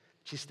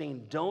 She's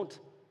saying, don't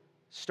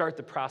start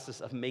the process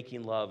of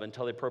making love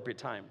until the appropriate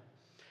time.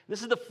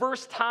 This is the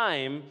first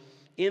time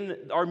in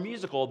our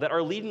musical that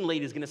our leading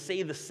lady is going to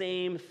say the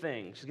same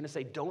thing. She's going to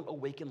say, don't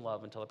awaken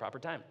love until the proper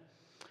time.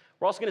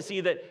 We're also going to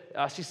see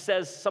that she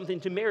says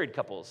something to married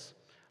couples.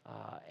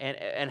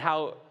 And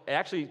how it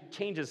actually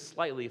changes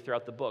slightly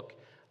throughout the book.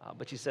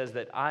 But she says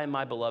that I am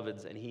my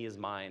beloved's and he is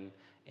mine.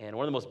 And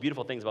one of the most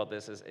beautiful things about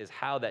this is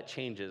how that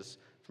changes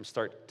from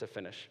start to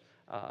finish,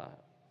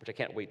 which I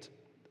can't wait.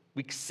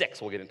 Week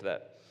 6, we'll get into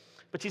that.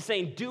 But she's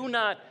saying, do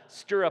not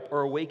stir up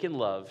or awaken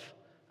love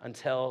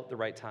until the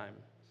right time.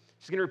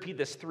 She's going to repeat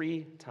this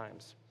 3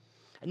 times.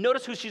 And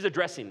notice who she's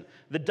addressing,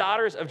 the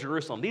daughters of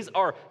Jerusalem. These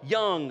are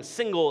young,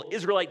 single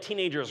Israelite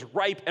teenagers,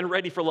 ripe and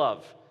ready for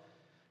love.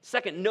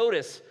 Second,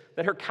 notice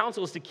that her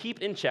counsel is to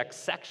keep in check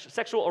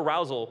sexual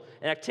arousal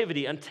and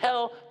activity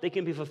until they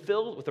can be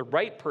fulfilled with the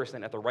right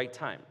person at the right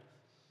time.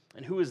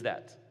 And who is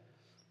that?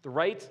 The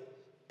right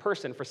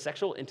person for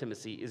sexual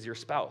intimacy is your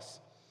spouse.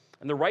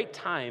 And the right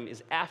time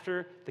is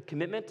after the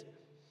commitment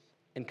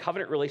and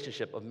covenant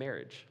relationship of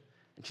marriage.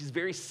 And she's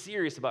very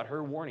serious about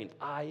her warning,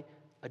 I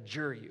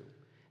adjure you.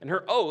 And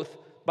her oath,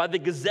 by the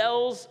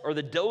gazelles or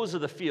the does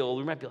of the field,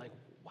 we might be like,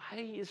 why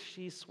is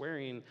she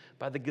swearing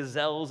by the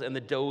gazelles and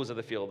the does of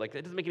the field? Like,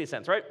 that doesn't make any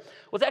sense, right?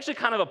 Well, it's actually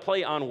kind of a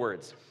play on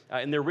words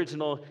in the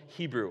original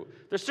Hebrew.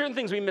 There's certain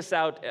things we miss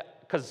out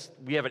because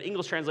we have an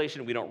English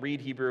translation, we don't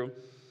read Hebrew.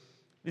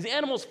 These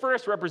animals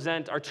first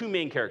represent our 2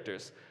 main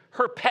characters.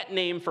 Her pet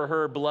name for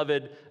her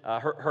beloved,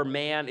 her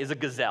man, is a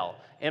gazelle.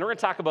 And we're going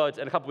to talk about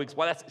in a couple weeks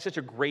why that's such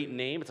a great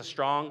name. It's a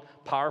strong,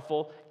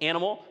 powerful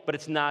animal, but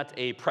it's not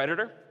a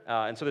predator.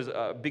 And so there's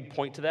a big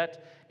point to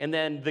that. And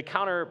then the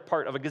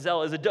counterpart of a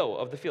gazelle is a doe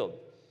of the field.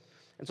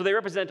 And so they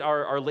represent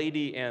Our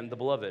Lady and the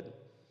Beloved.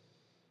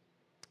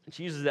 And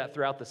she uses that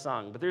throughout the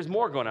song. But there's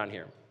more going on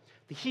here.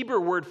 The Hebrew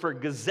word for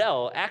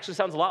gazelle actually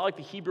sounds a lot like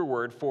the Hebrew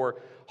word for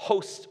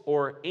host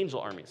or angel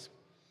armies.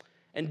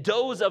 And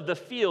does of the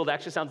field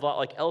actually sounds a lot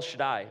like El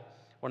Shaddai,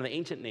 one of the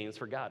ancient names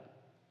for God.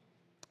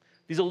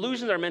 These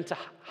allusions are meant to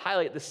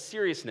highlight the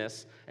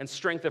seriousness and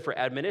strength of her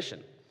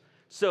admonition.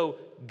 So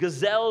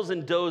gazelles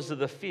and does of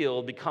the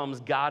field becomes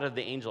God of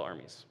the angel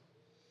armies.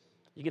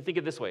 You can think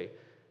of it this way.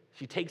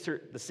 She takes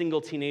the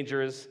single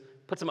teenagers,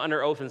 puts them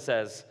under oath and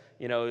says,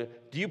 do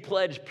you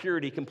pledge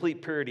purity,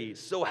 complete purity,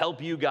 so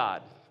help you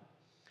God?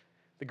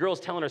 The girl's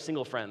telling her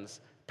single friends,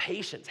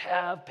 patience,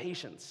 have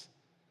patience.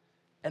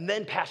 And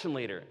then passion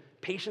later.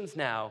 Patience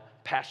now,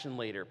 passion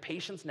later.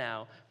 Patience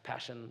now,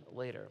 passion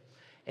later.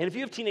 And if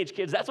you have teenage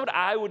kids, that's what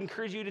I would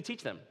encourage you to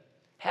teach them.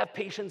 Have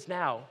patience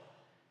now,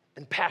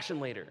 and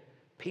passion later.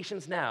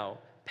 Patience now,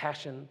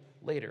 passion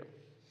later.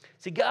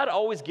 See, God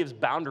always gives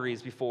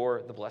boundaries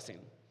before the blessing.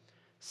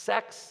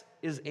 Sex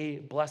is a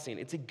blessing.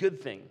 It's a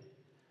good thing.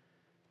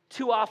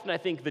 Too often, I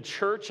think the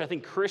church,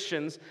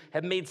 Christians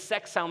have made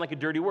sex sound like a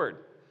dirty word.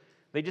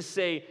 They just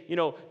say,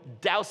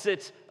 douse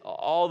it,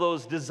 all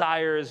those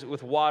desires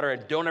with water,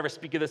 and don't ever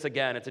speak of this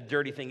again. It's a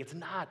dirty thing. It's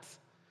not.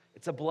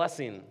 It's a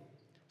blessing.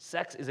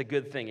 Sex is a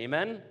good thing.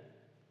 Amen?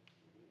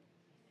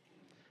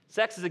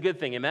 Sex is a good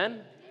thing. Amen?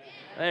 Amen.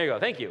 There you go.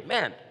 Thank you.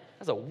 Man,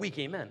 that's a weak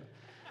amen.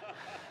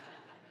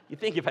 You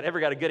think if I'd ever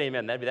got a good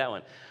amen, that'd be that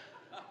one.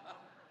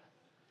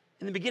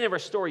 In the beginning of our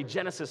story,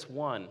 Genesis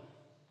 1,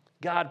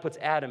 God puts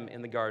Adam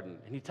in the garden,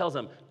 and he tells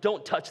him,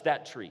 don't touch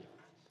that tree.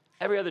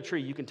 Every other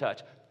tree you can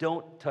touch.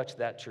 Don't touch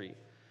that tree.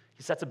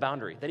 He sets a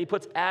boundary. Then he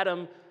puts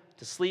Adam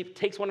to sleep,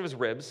 takes one of his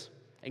ribs,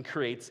 and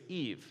creates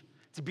Eve.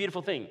 It's a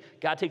beautiful thing.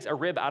 God takes a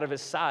rib out of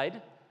his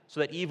side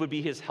so that Eve would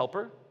be his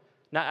helper,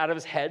 not out of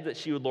his head that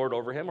she would lord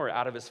over him or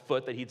out of his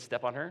foot that he'd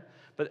step on her,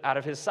 but out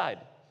of his side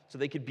so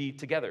they could be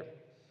together.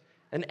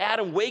 And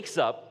Adam wakes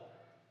up,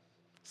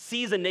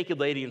 sees a naked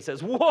lady, and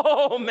says,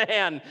 whoa,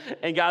 man.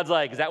 And God's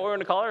like, is that what we're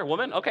going to call her? A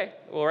woman? Okay,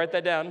 we'll write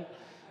that down.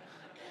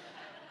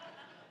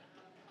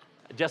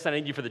 Justin, I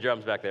need you for the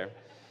drums back there.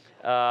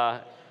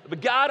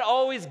 But God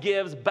always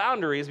gives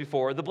boundaries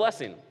before the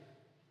blessing.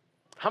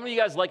 How many of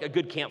you guys like a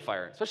good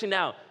campfire? Especially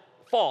now,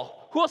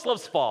 fall. Who else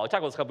loves fall? We talked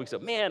about this a couple weeks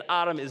ago. Man,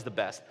 autumn is the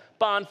best.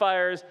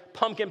 Bonfires,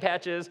 pumpkin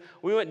patches.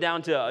 We went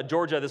down to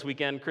Georgia this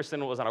weekend.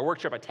 Kristen was on a work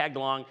trip. I tagged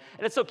along.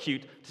 And it's so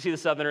cute to see the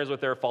Southerners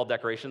with their fall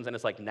decorations, and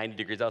it's like 90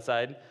 degrees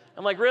outside.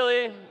 I'm like,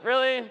 really?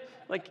 Really?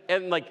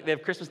 And they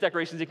have Christmas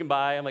decorations you can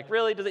buy. I'm like,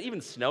 really? Does it even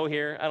snow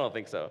here? I don't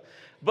think so.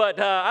 But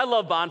I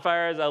love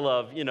bonfires. I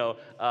love,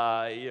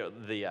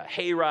 the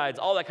hay rides,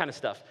 all that kind of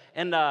stuff.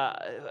 And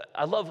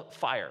I love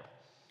fire.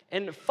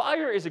 And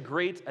fire is a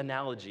great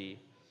analogy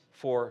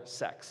for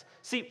sex.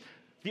 See,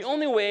 the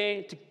only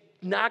way to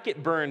not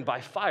get burned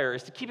by fire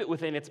is to keep it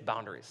within its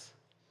boundaries.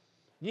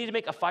 You need to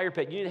make a fire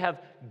pit. You need to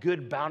have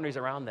good boundaries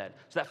around that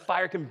so that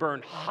fire can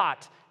burn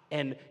hot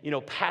and,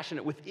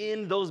 passionate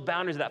within those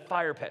boundaries of that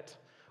fire pit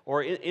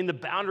or in the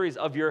boundaries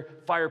of your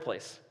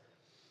fireplace.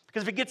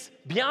 Because if it gets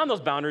beyond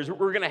those boundaries,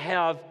 we're going to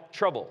have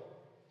trouble.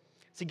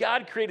 See,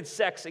 God created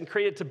sex and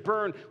created it to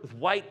burn with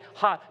white,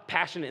 hot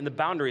passion in the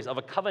boundaries of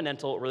a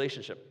covenantal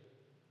relationship.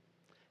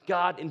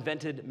 God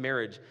invented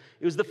marriage.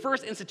 It was the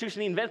first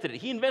institution he invented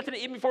it. He invented it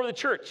even before the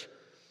church.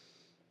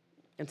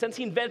 And since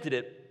he invented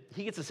it,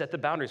 he gets to set the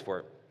boundaries for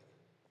it.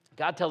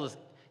 God tells us,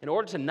 in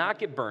order to not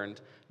get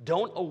burned,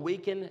 don't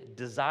awaken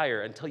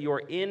desire until you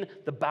are in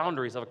the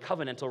boundaries of a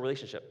covenantal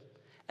relationship.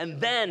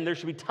 And then there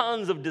should be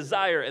tons of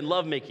desire and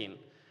lovemaking.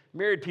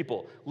 Married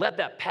people, let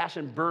that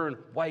passion burn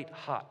white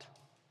hot.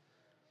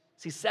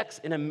 See, sex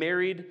in a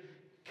married,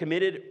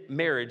 committed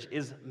marriage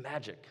is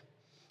magic.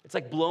 It's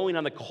like blowing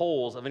on the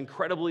coals of an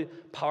incredibly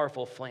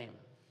powerful flame.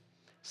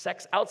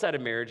 Sex outside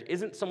of marriage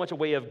isn't so much a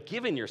way of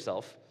giving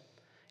yourself.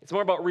 It's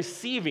more about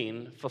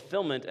receiving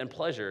fulfillment and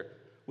pleasure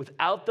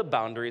without the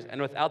boundaries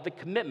and without the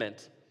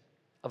commitment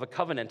of a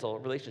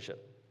covenantal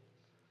relationship.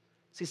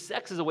 See,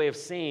 sex is a way of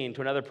saying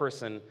to another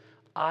person,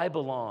 I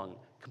belong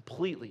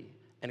completely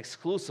and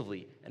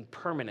exclusively and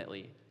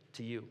permanently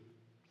to you.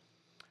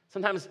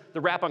 Sometimes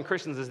the rap on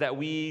Christians is that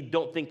we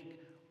don't think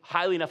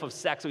highly enough of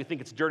sex, so we think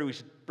it's dirty, we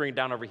should bring it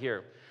down over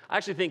here. I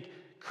actually think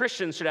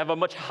Christians should have a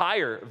much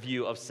higher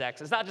view of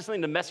sex. It's not just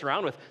something to mess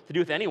around with, to do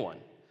with anyone.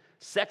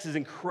 Sex is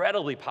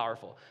incredibly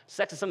powerful.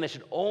 Sex is something that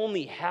should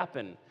only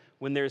happen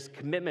when there's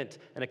commitment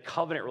and a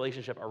covenant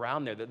relationship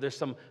around there, that there's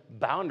some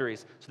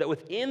boundaries, so that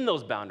within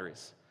those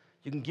boundaries,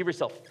 you can give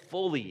yourself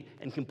fully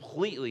and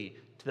completely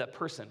to that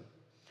person.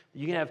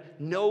 You can have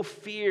no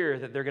fear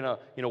that they're going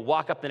to,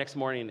 walk up the next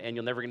morning and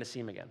you're never going to see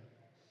them again.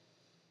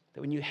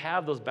 That when you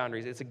have those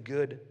boundaries, it's a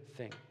good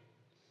thing.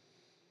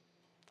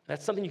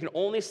 That's something you can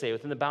only say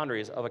within the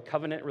boundaries of a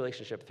covenant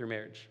relationship through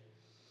marriage.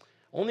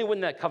 Only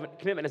when that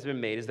commitment has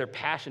been made is there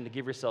passion to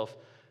give yourself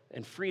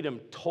and freedom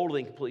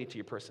totally and completely to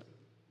your person.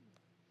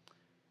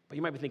 But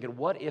you might be thinking,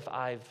 what if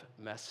I've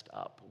messed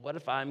up? What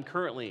if I'm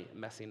currently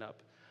messing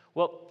up?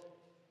 Well,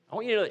 I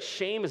want you to know that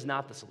shame is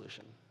not the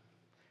solution.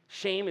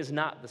 Shame is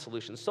not the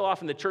solution. So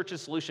often the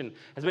church's solution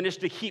has been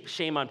just to heap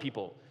shame on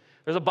people.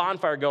 There's a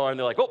bonfire going, and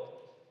they're like, oh,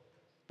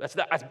 that's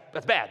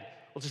bad.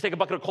 Let's just take a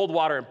bucket of cold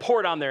water and pour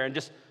it on there and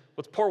just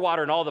let's pour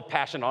water and all the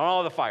passion on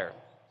all the fire.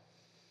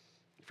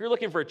 If you're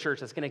looking for a church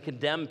that's going to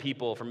condemn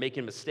people for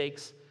making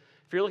mistakes,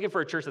 if you're looking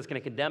for a church that's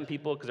going to condemn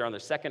people because they're on their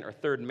second or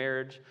third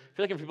marriage, if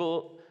you're looking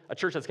for a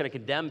church that's going to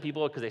condemn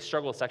people because they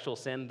struggle with sexual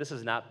sin, this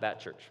is not that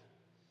church.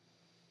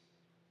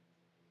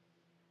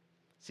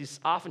 See,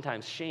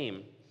 oftentimes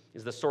shame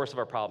is the source of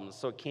our problems,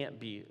 so it can't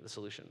be the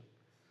solution.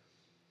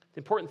 The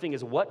important thing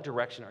is, what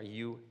direction are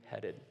you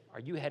headed? Are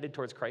you headed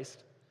towards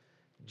Christ?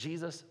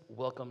 Jesus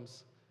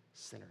welcomes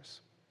sinners.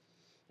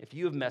 If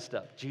you have messed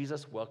up,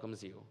 Jesus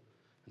welcomes you,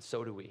 and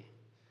so do we.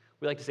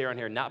 We like to say around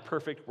here, not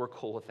perfect, we're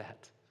cool with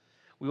that.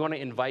 We want to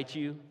invite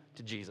you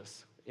to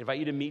Jesus, invite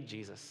you to meet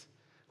Jesus,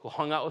 who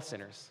hung out with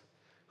sinners,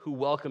 who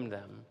welcomed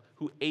them,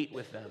 who ate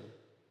with them,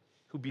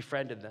 who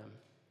befriended them,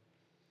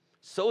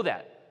 so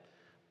that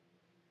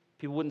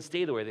people wouldn't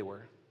stay the way they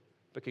were,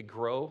 but could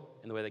grow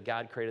in the way that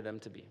God created them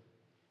to be.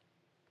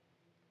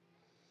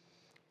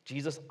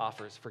 Jesus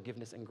offers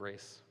forgiveness and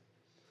grace.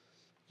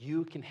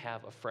 You can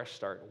have a fresh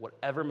start,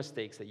 whatever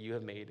mistakes that you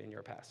have made in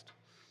your past.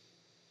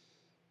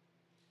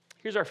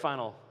 Here's our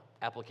final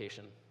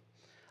application.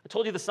 I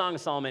told you the Song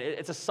of Solomon.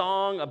 It's a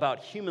song about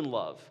human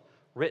love,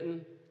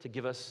 written to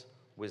give us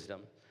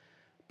wisdom.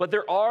 But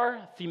there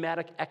are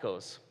thematic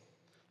echoes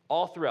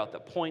all throughout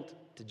that point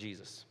to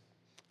Jesus.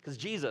 Because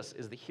Jesus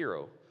is the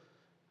hero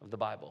of the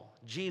Bible.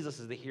 Jesus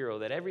is the hero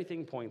that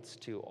everything points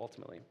to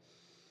ultimately.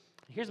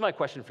 Here's my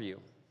question for you.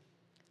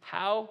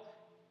 How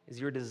is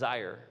your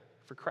desire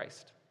for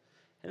Christ?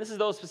 And this is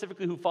those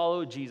specifically who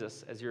follow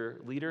Jesus as your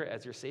leader,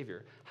 as your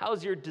Savior. How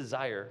is your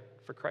desire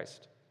for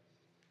Christ?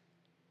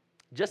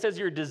 Just as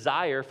your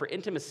desire for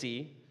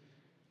intimacy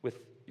with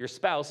your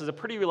spouse is a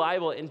pretty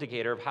reliable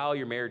indicator of how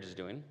your marriage is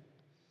doing,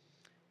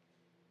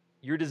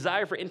 your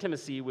desire for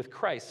intimacy with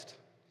Christ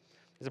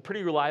is a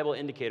pretty reliable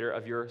indicator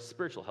of your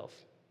spiritual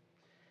health.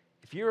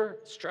 If you're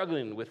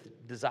struggling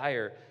with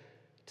desire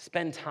to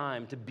spend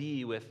time to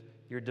be with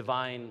your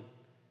divine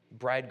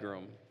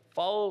bridegroom,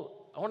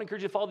 I want to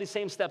encourage you to follow these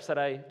same steps that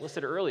I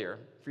listed earlier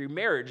for your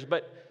marriage,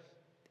 but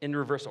in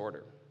reverse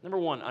order. Number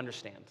one,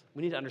 understand.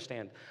 We need to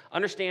understand.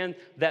 Understand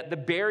that the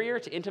barrier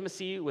to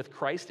intimacy with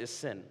Christ is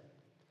sin.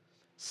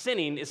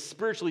 Sinning is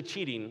spiritually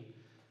cheating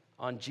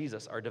on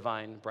Jesus, our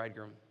divine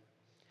bridegroom.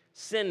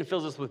 Sin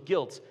fills us with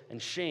guilt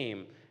and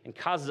shame and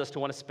causes us to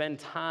want to spend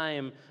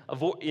time,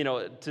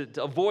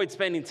 to avoid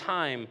spending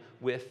time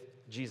with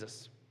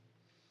Jesus.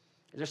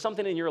 Is there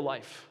something in your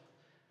life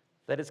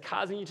that is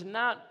causing you to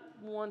not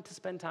want to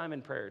spend time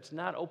in prayer, to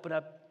not open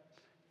up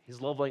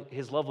his love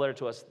letter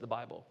to us, the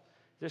Bible?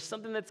 There's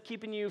something that's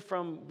keeping you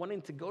from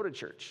wanting to go to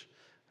church,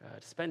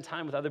 to spend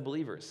time with other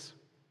believers.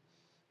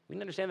 We need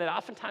to understand that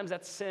oftentimes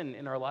that's sin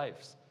in our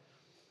lives.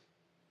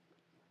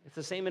 It's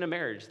the same in a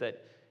marriage,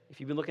 that if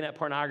you've been looking at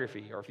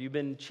pornography or if you've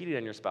been cheating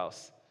on your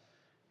spouse,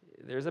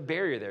 there's a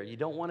barrier there. You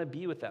don't want to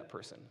be with that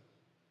person.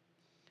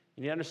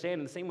 You need to understand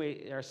in the same way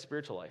in our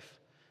spiritual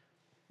life.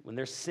 When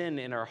there's sin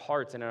in our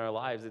hearts and in our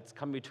lives, it's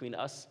coming between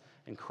us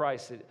and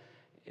Christ.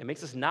 It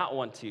makes us not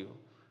want to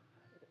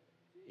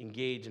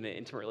engage in an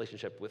intimate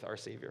relationship with our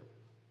Savior.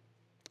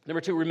 Number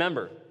two,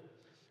 remember.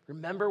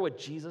 Remember what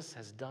Jesus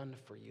has done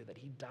for you, that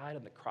he died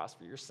on the cross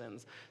for your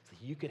sins so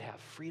that you could have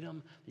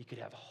freedom, that you could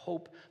have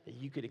hope, that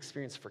you could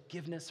experience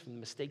forgiveness from the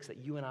mistakes that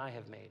you and I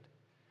have made.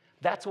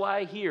 That's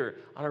why here,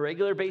 on a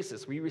regular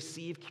basis, we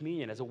receive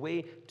communion as a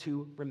way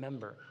to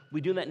remember. We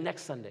do that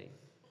next Sunday,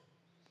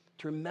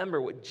 to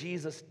remember what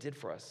Jesus did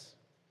for us.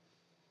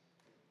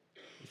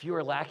 If you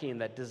are lacking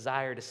that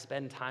desire to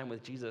spend time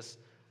with Jesus,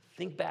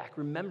 think back.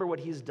 Remember what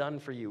he's done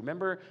for you.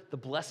 Remember the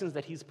blessings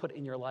that he's put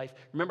in your life.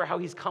 Remember how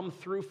he's come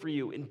through for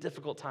you in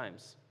difficult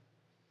times.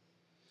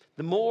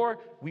 The more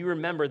we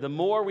remember, the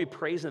more we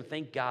praise and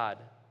thank God,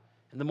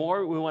 and the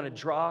more we want to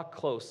draw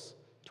close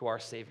to our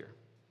Savior.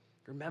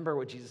 Remember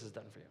what Jesus has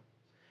done for you.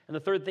 And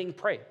the third thing,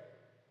 pray.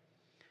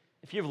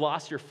 If you've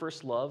lost your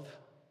first love,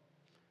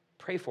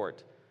 pray for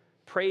it.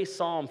 Pray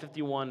Psalm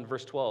 51,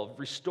 verse 12.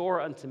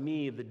 Restore unto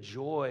me the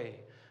joy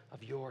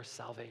of your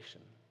salvation.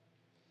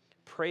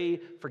 Pray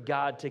for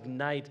God to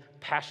ignite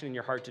passion in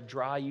your heart to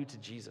draw you to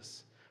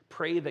Jesus.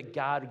 Pray that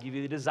God would give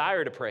you the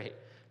desire to pray,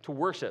 to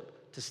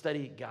worship, to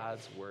study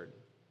God's word.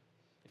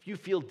 If you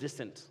feel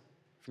distant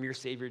from your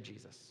Savior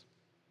Jesus,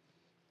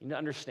 you need to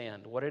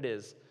understand what it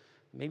is.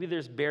 Maybe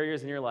there's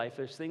barriers in your life.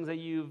 There's things that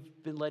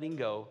you've been letting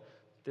go.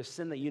 There's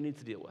sin that you need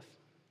to deal with.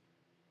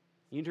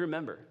 You need to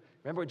remember.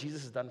 Remember what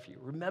Jesus has done for you.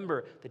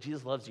 Remember that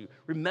Jesus loves you.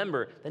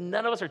 Remember that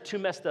none of us are too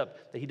messed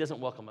up that he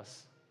doesn't welcome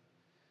us.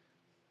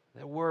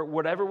 That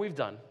whatever we've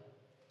done,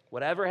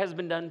 whatever has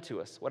been done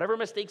to us, whatever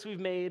mistakes we've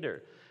made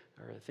or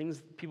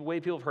things,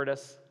 way people have hurt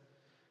us,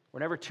 we're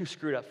never too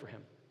screwed up for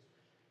him.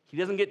 He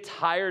doesn't get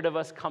tired of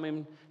us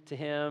coming to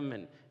him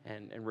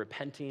and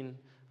repenting,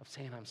 of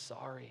saying, I'm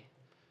sorry.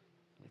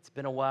 It's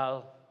been a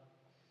while.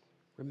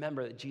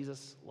 Remember that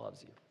Jesus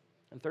loves you.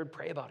 And third,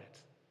 pray about it.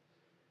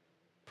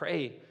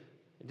 Pray.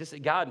 And just say,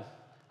 God,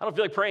 I don't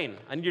feel like praying.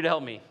 I need you to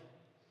help me.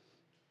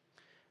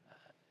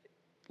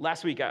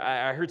 Last week,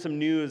 I heard some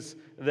news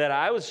that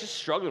I was just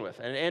struggling with.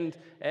 And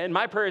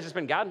my prayer has just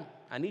been, God,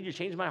 I need you to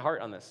change my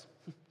heart on this.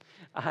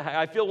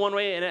 I feel one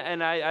way,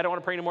 and I don't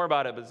want to pray anymore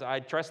about it, but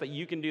I trust that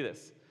you can do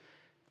this.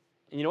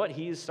 And you know what?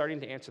 He's starting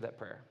to answer that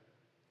prayer.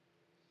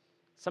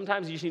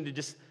 Sometimes you just need to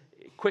just,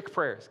 quick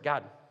prayers.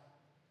 God,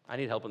 I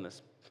need help in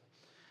this.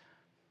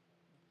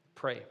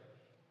 Pray.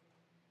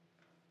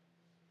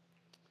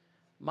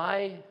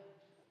 My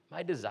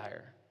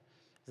desire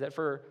is that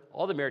for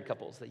all the married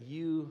couples, that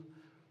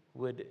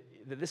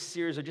this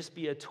series would just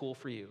be a tool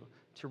for you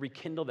to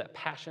rekindle that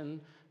passion,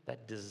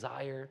 that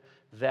desire,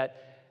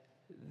 that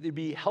there'd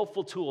be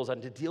helpful tools on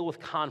to deal with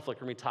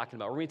conflict we're going to be talking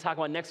about. We're going to talk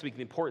about next week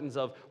the importance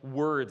of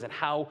words and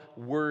how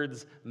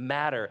words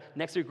matter.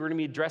 Next week, we're going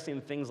to be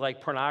addressing things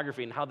like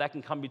pornography and how that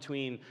can come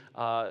between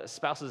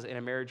spouses in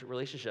a marriage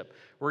relationship.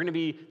 We're going to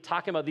be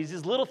talking about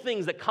these little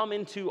things that come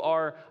into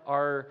our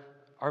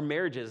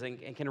marriages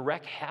and can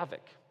wreak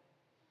havoc.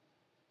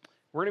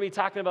 We're going to be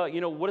talking about,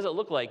 what does it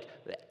look like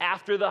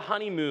after the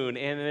honeymoon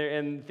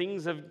and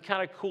things have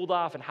kind of cooled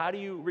off, and how do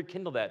you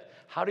rekindle that?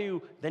 How do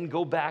you then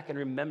go back and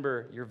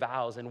remember your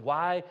vows and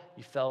why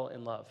you fell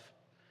in love?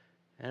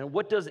 And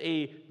what does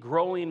a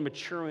growing,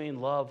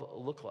 maturing love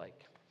look like?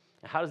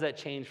 And how does that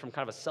change from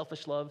kind of a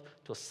selfish love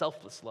to a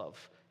selfless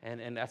love?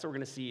 And that's what we're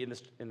going to see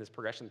in this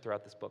progression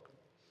throughout this book.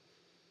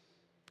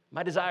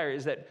 My desire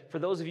is that for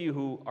those of you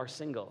who are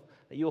single,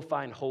 that you'll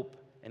find hope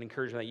and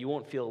encouragement, that you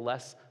won't feel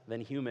less than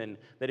human,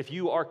 that if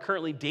you are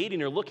currently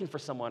dating or looking for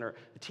someone, or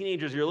the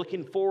teenagers, you're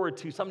looking forward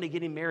to someday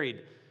getting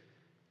married,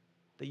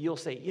 that you'll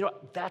say,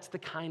 that's the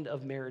kind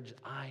of marriage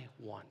I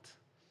want.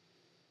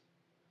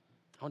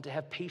 I want to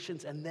have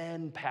patience and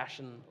then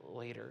passion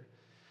later.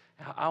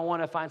 I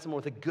want to find someone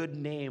with a good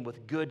name,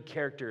 with good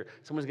character,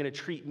 someone's going to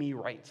treat me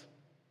right.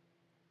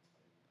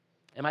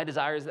 And my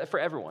desire is that for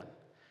everyone,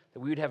 that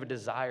we would have a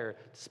desire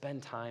to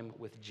spend time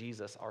with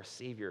Jesus, our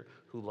Savior,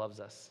 who loves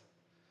us.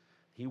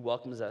 He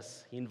welcomes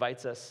us. He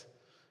invites us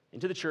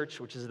into the church,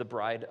 which is the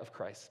bride of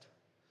Christ.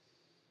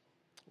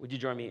 Would you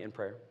join me in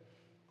prayer?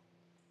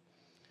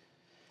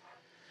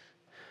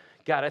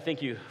 God, I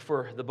thank you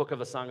for the book of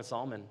the Song of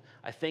Solomon.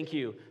 I thank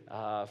you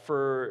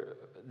for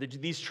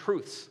these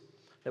truths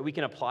that we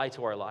can apply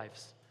to our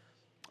lives.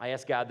 I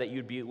ask, God, that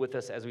you'd be with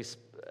us as we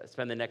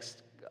spend the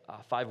next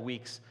 5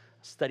 weeks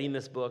studying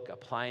this book,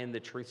 applying the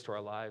truths to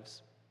our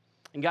lives.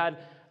 And God,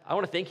 I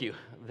want to thank you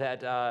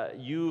that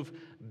you've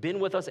been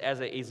with us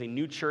as a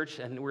new church,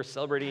 and we're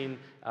celebrating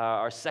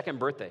our second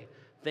birthday.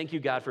 Thank you,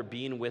 God, for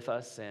being with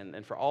us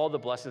and for all the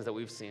blessings that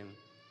we've seen.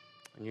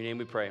 In your name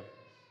we pray.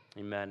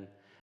 Amen.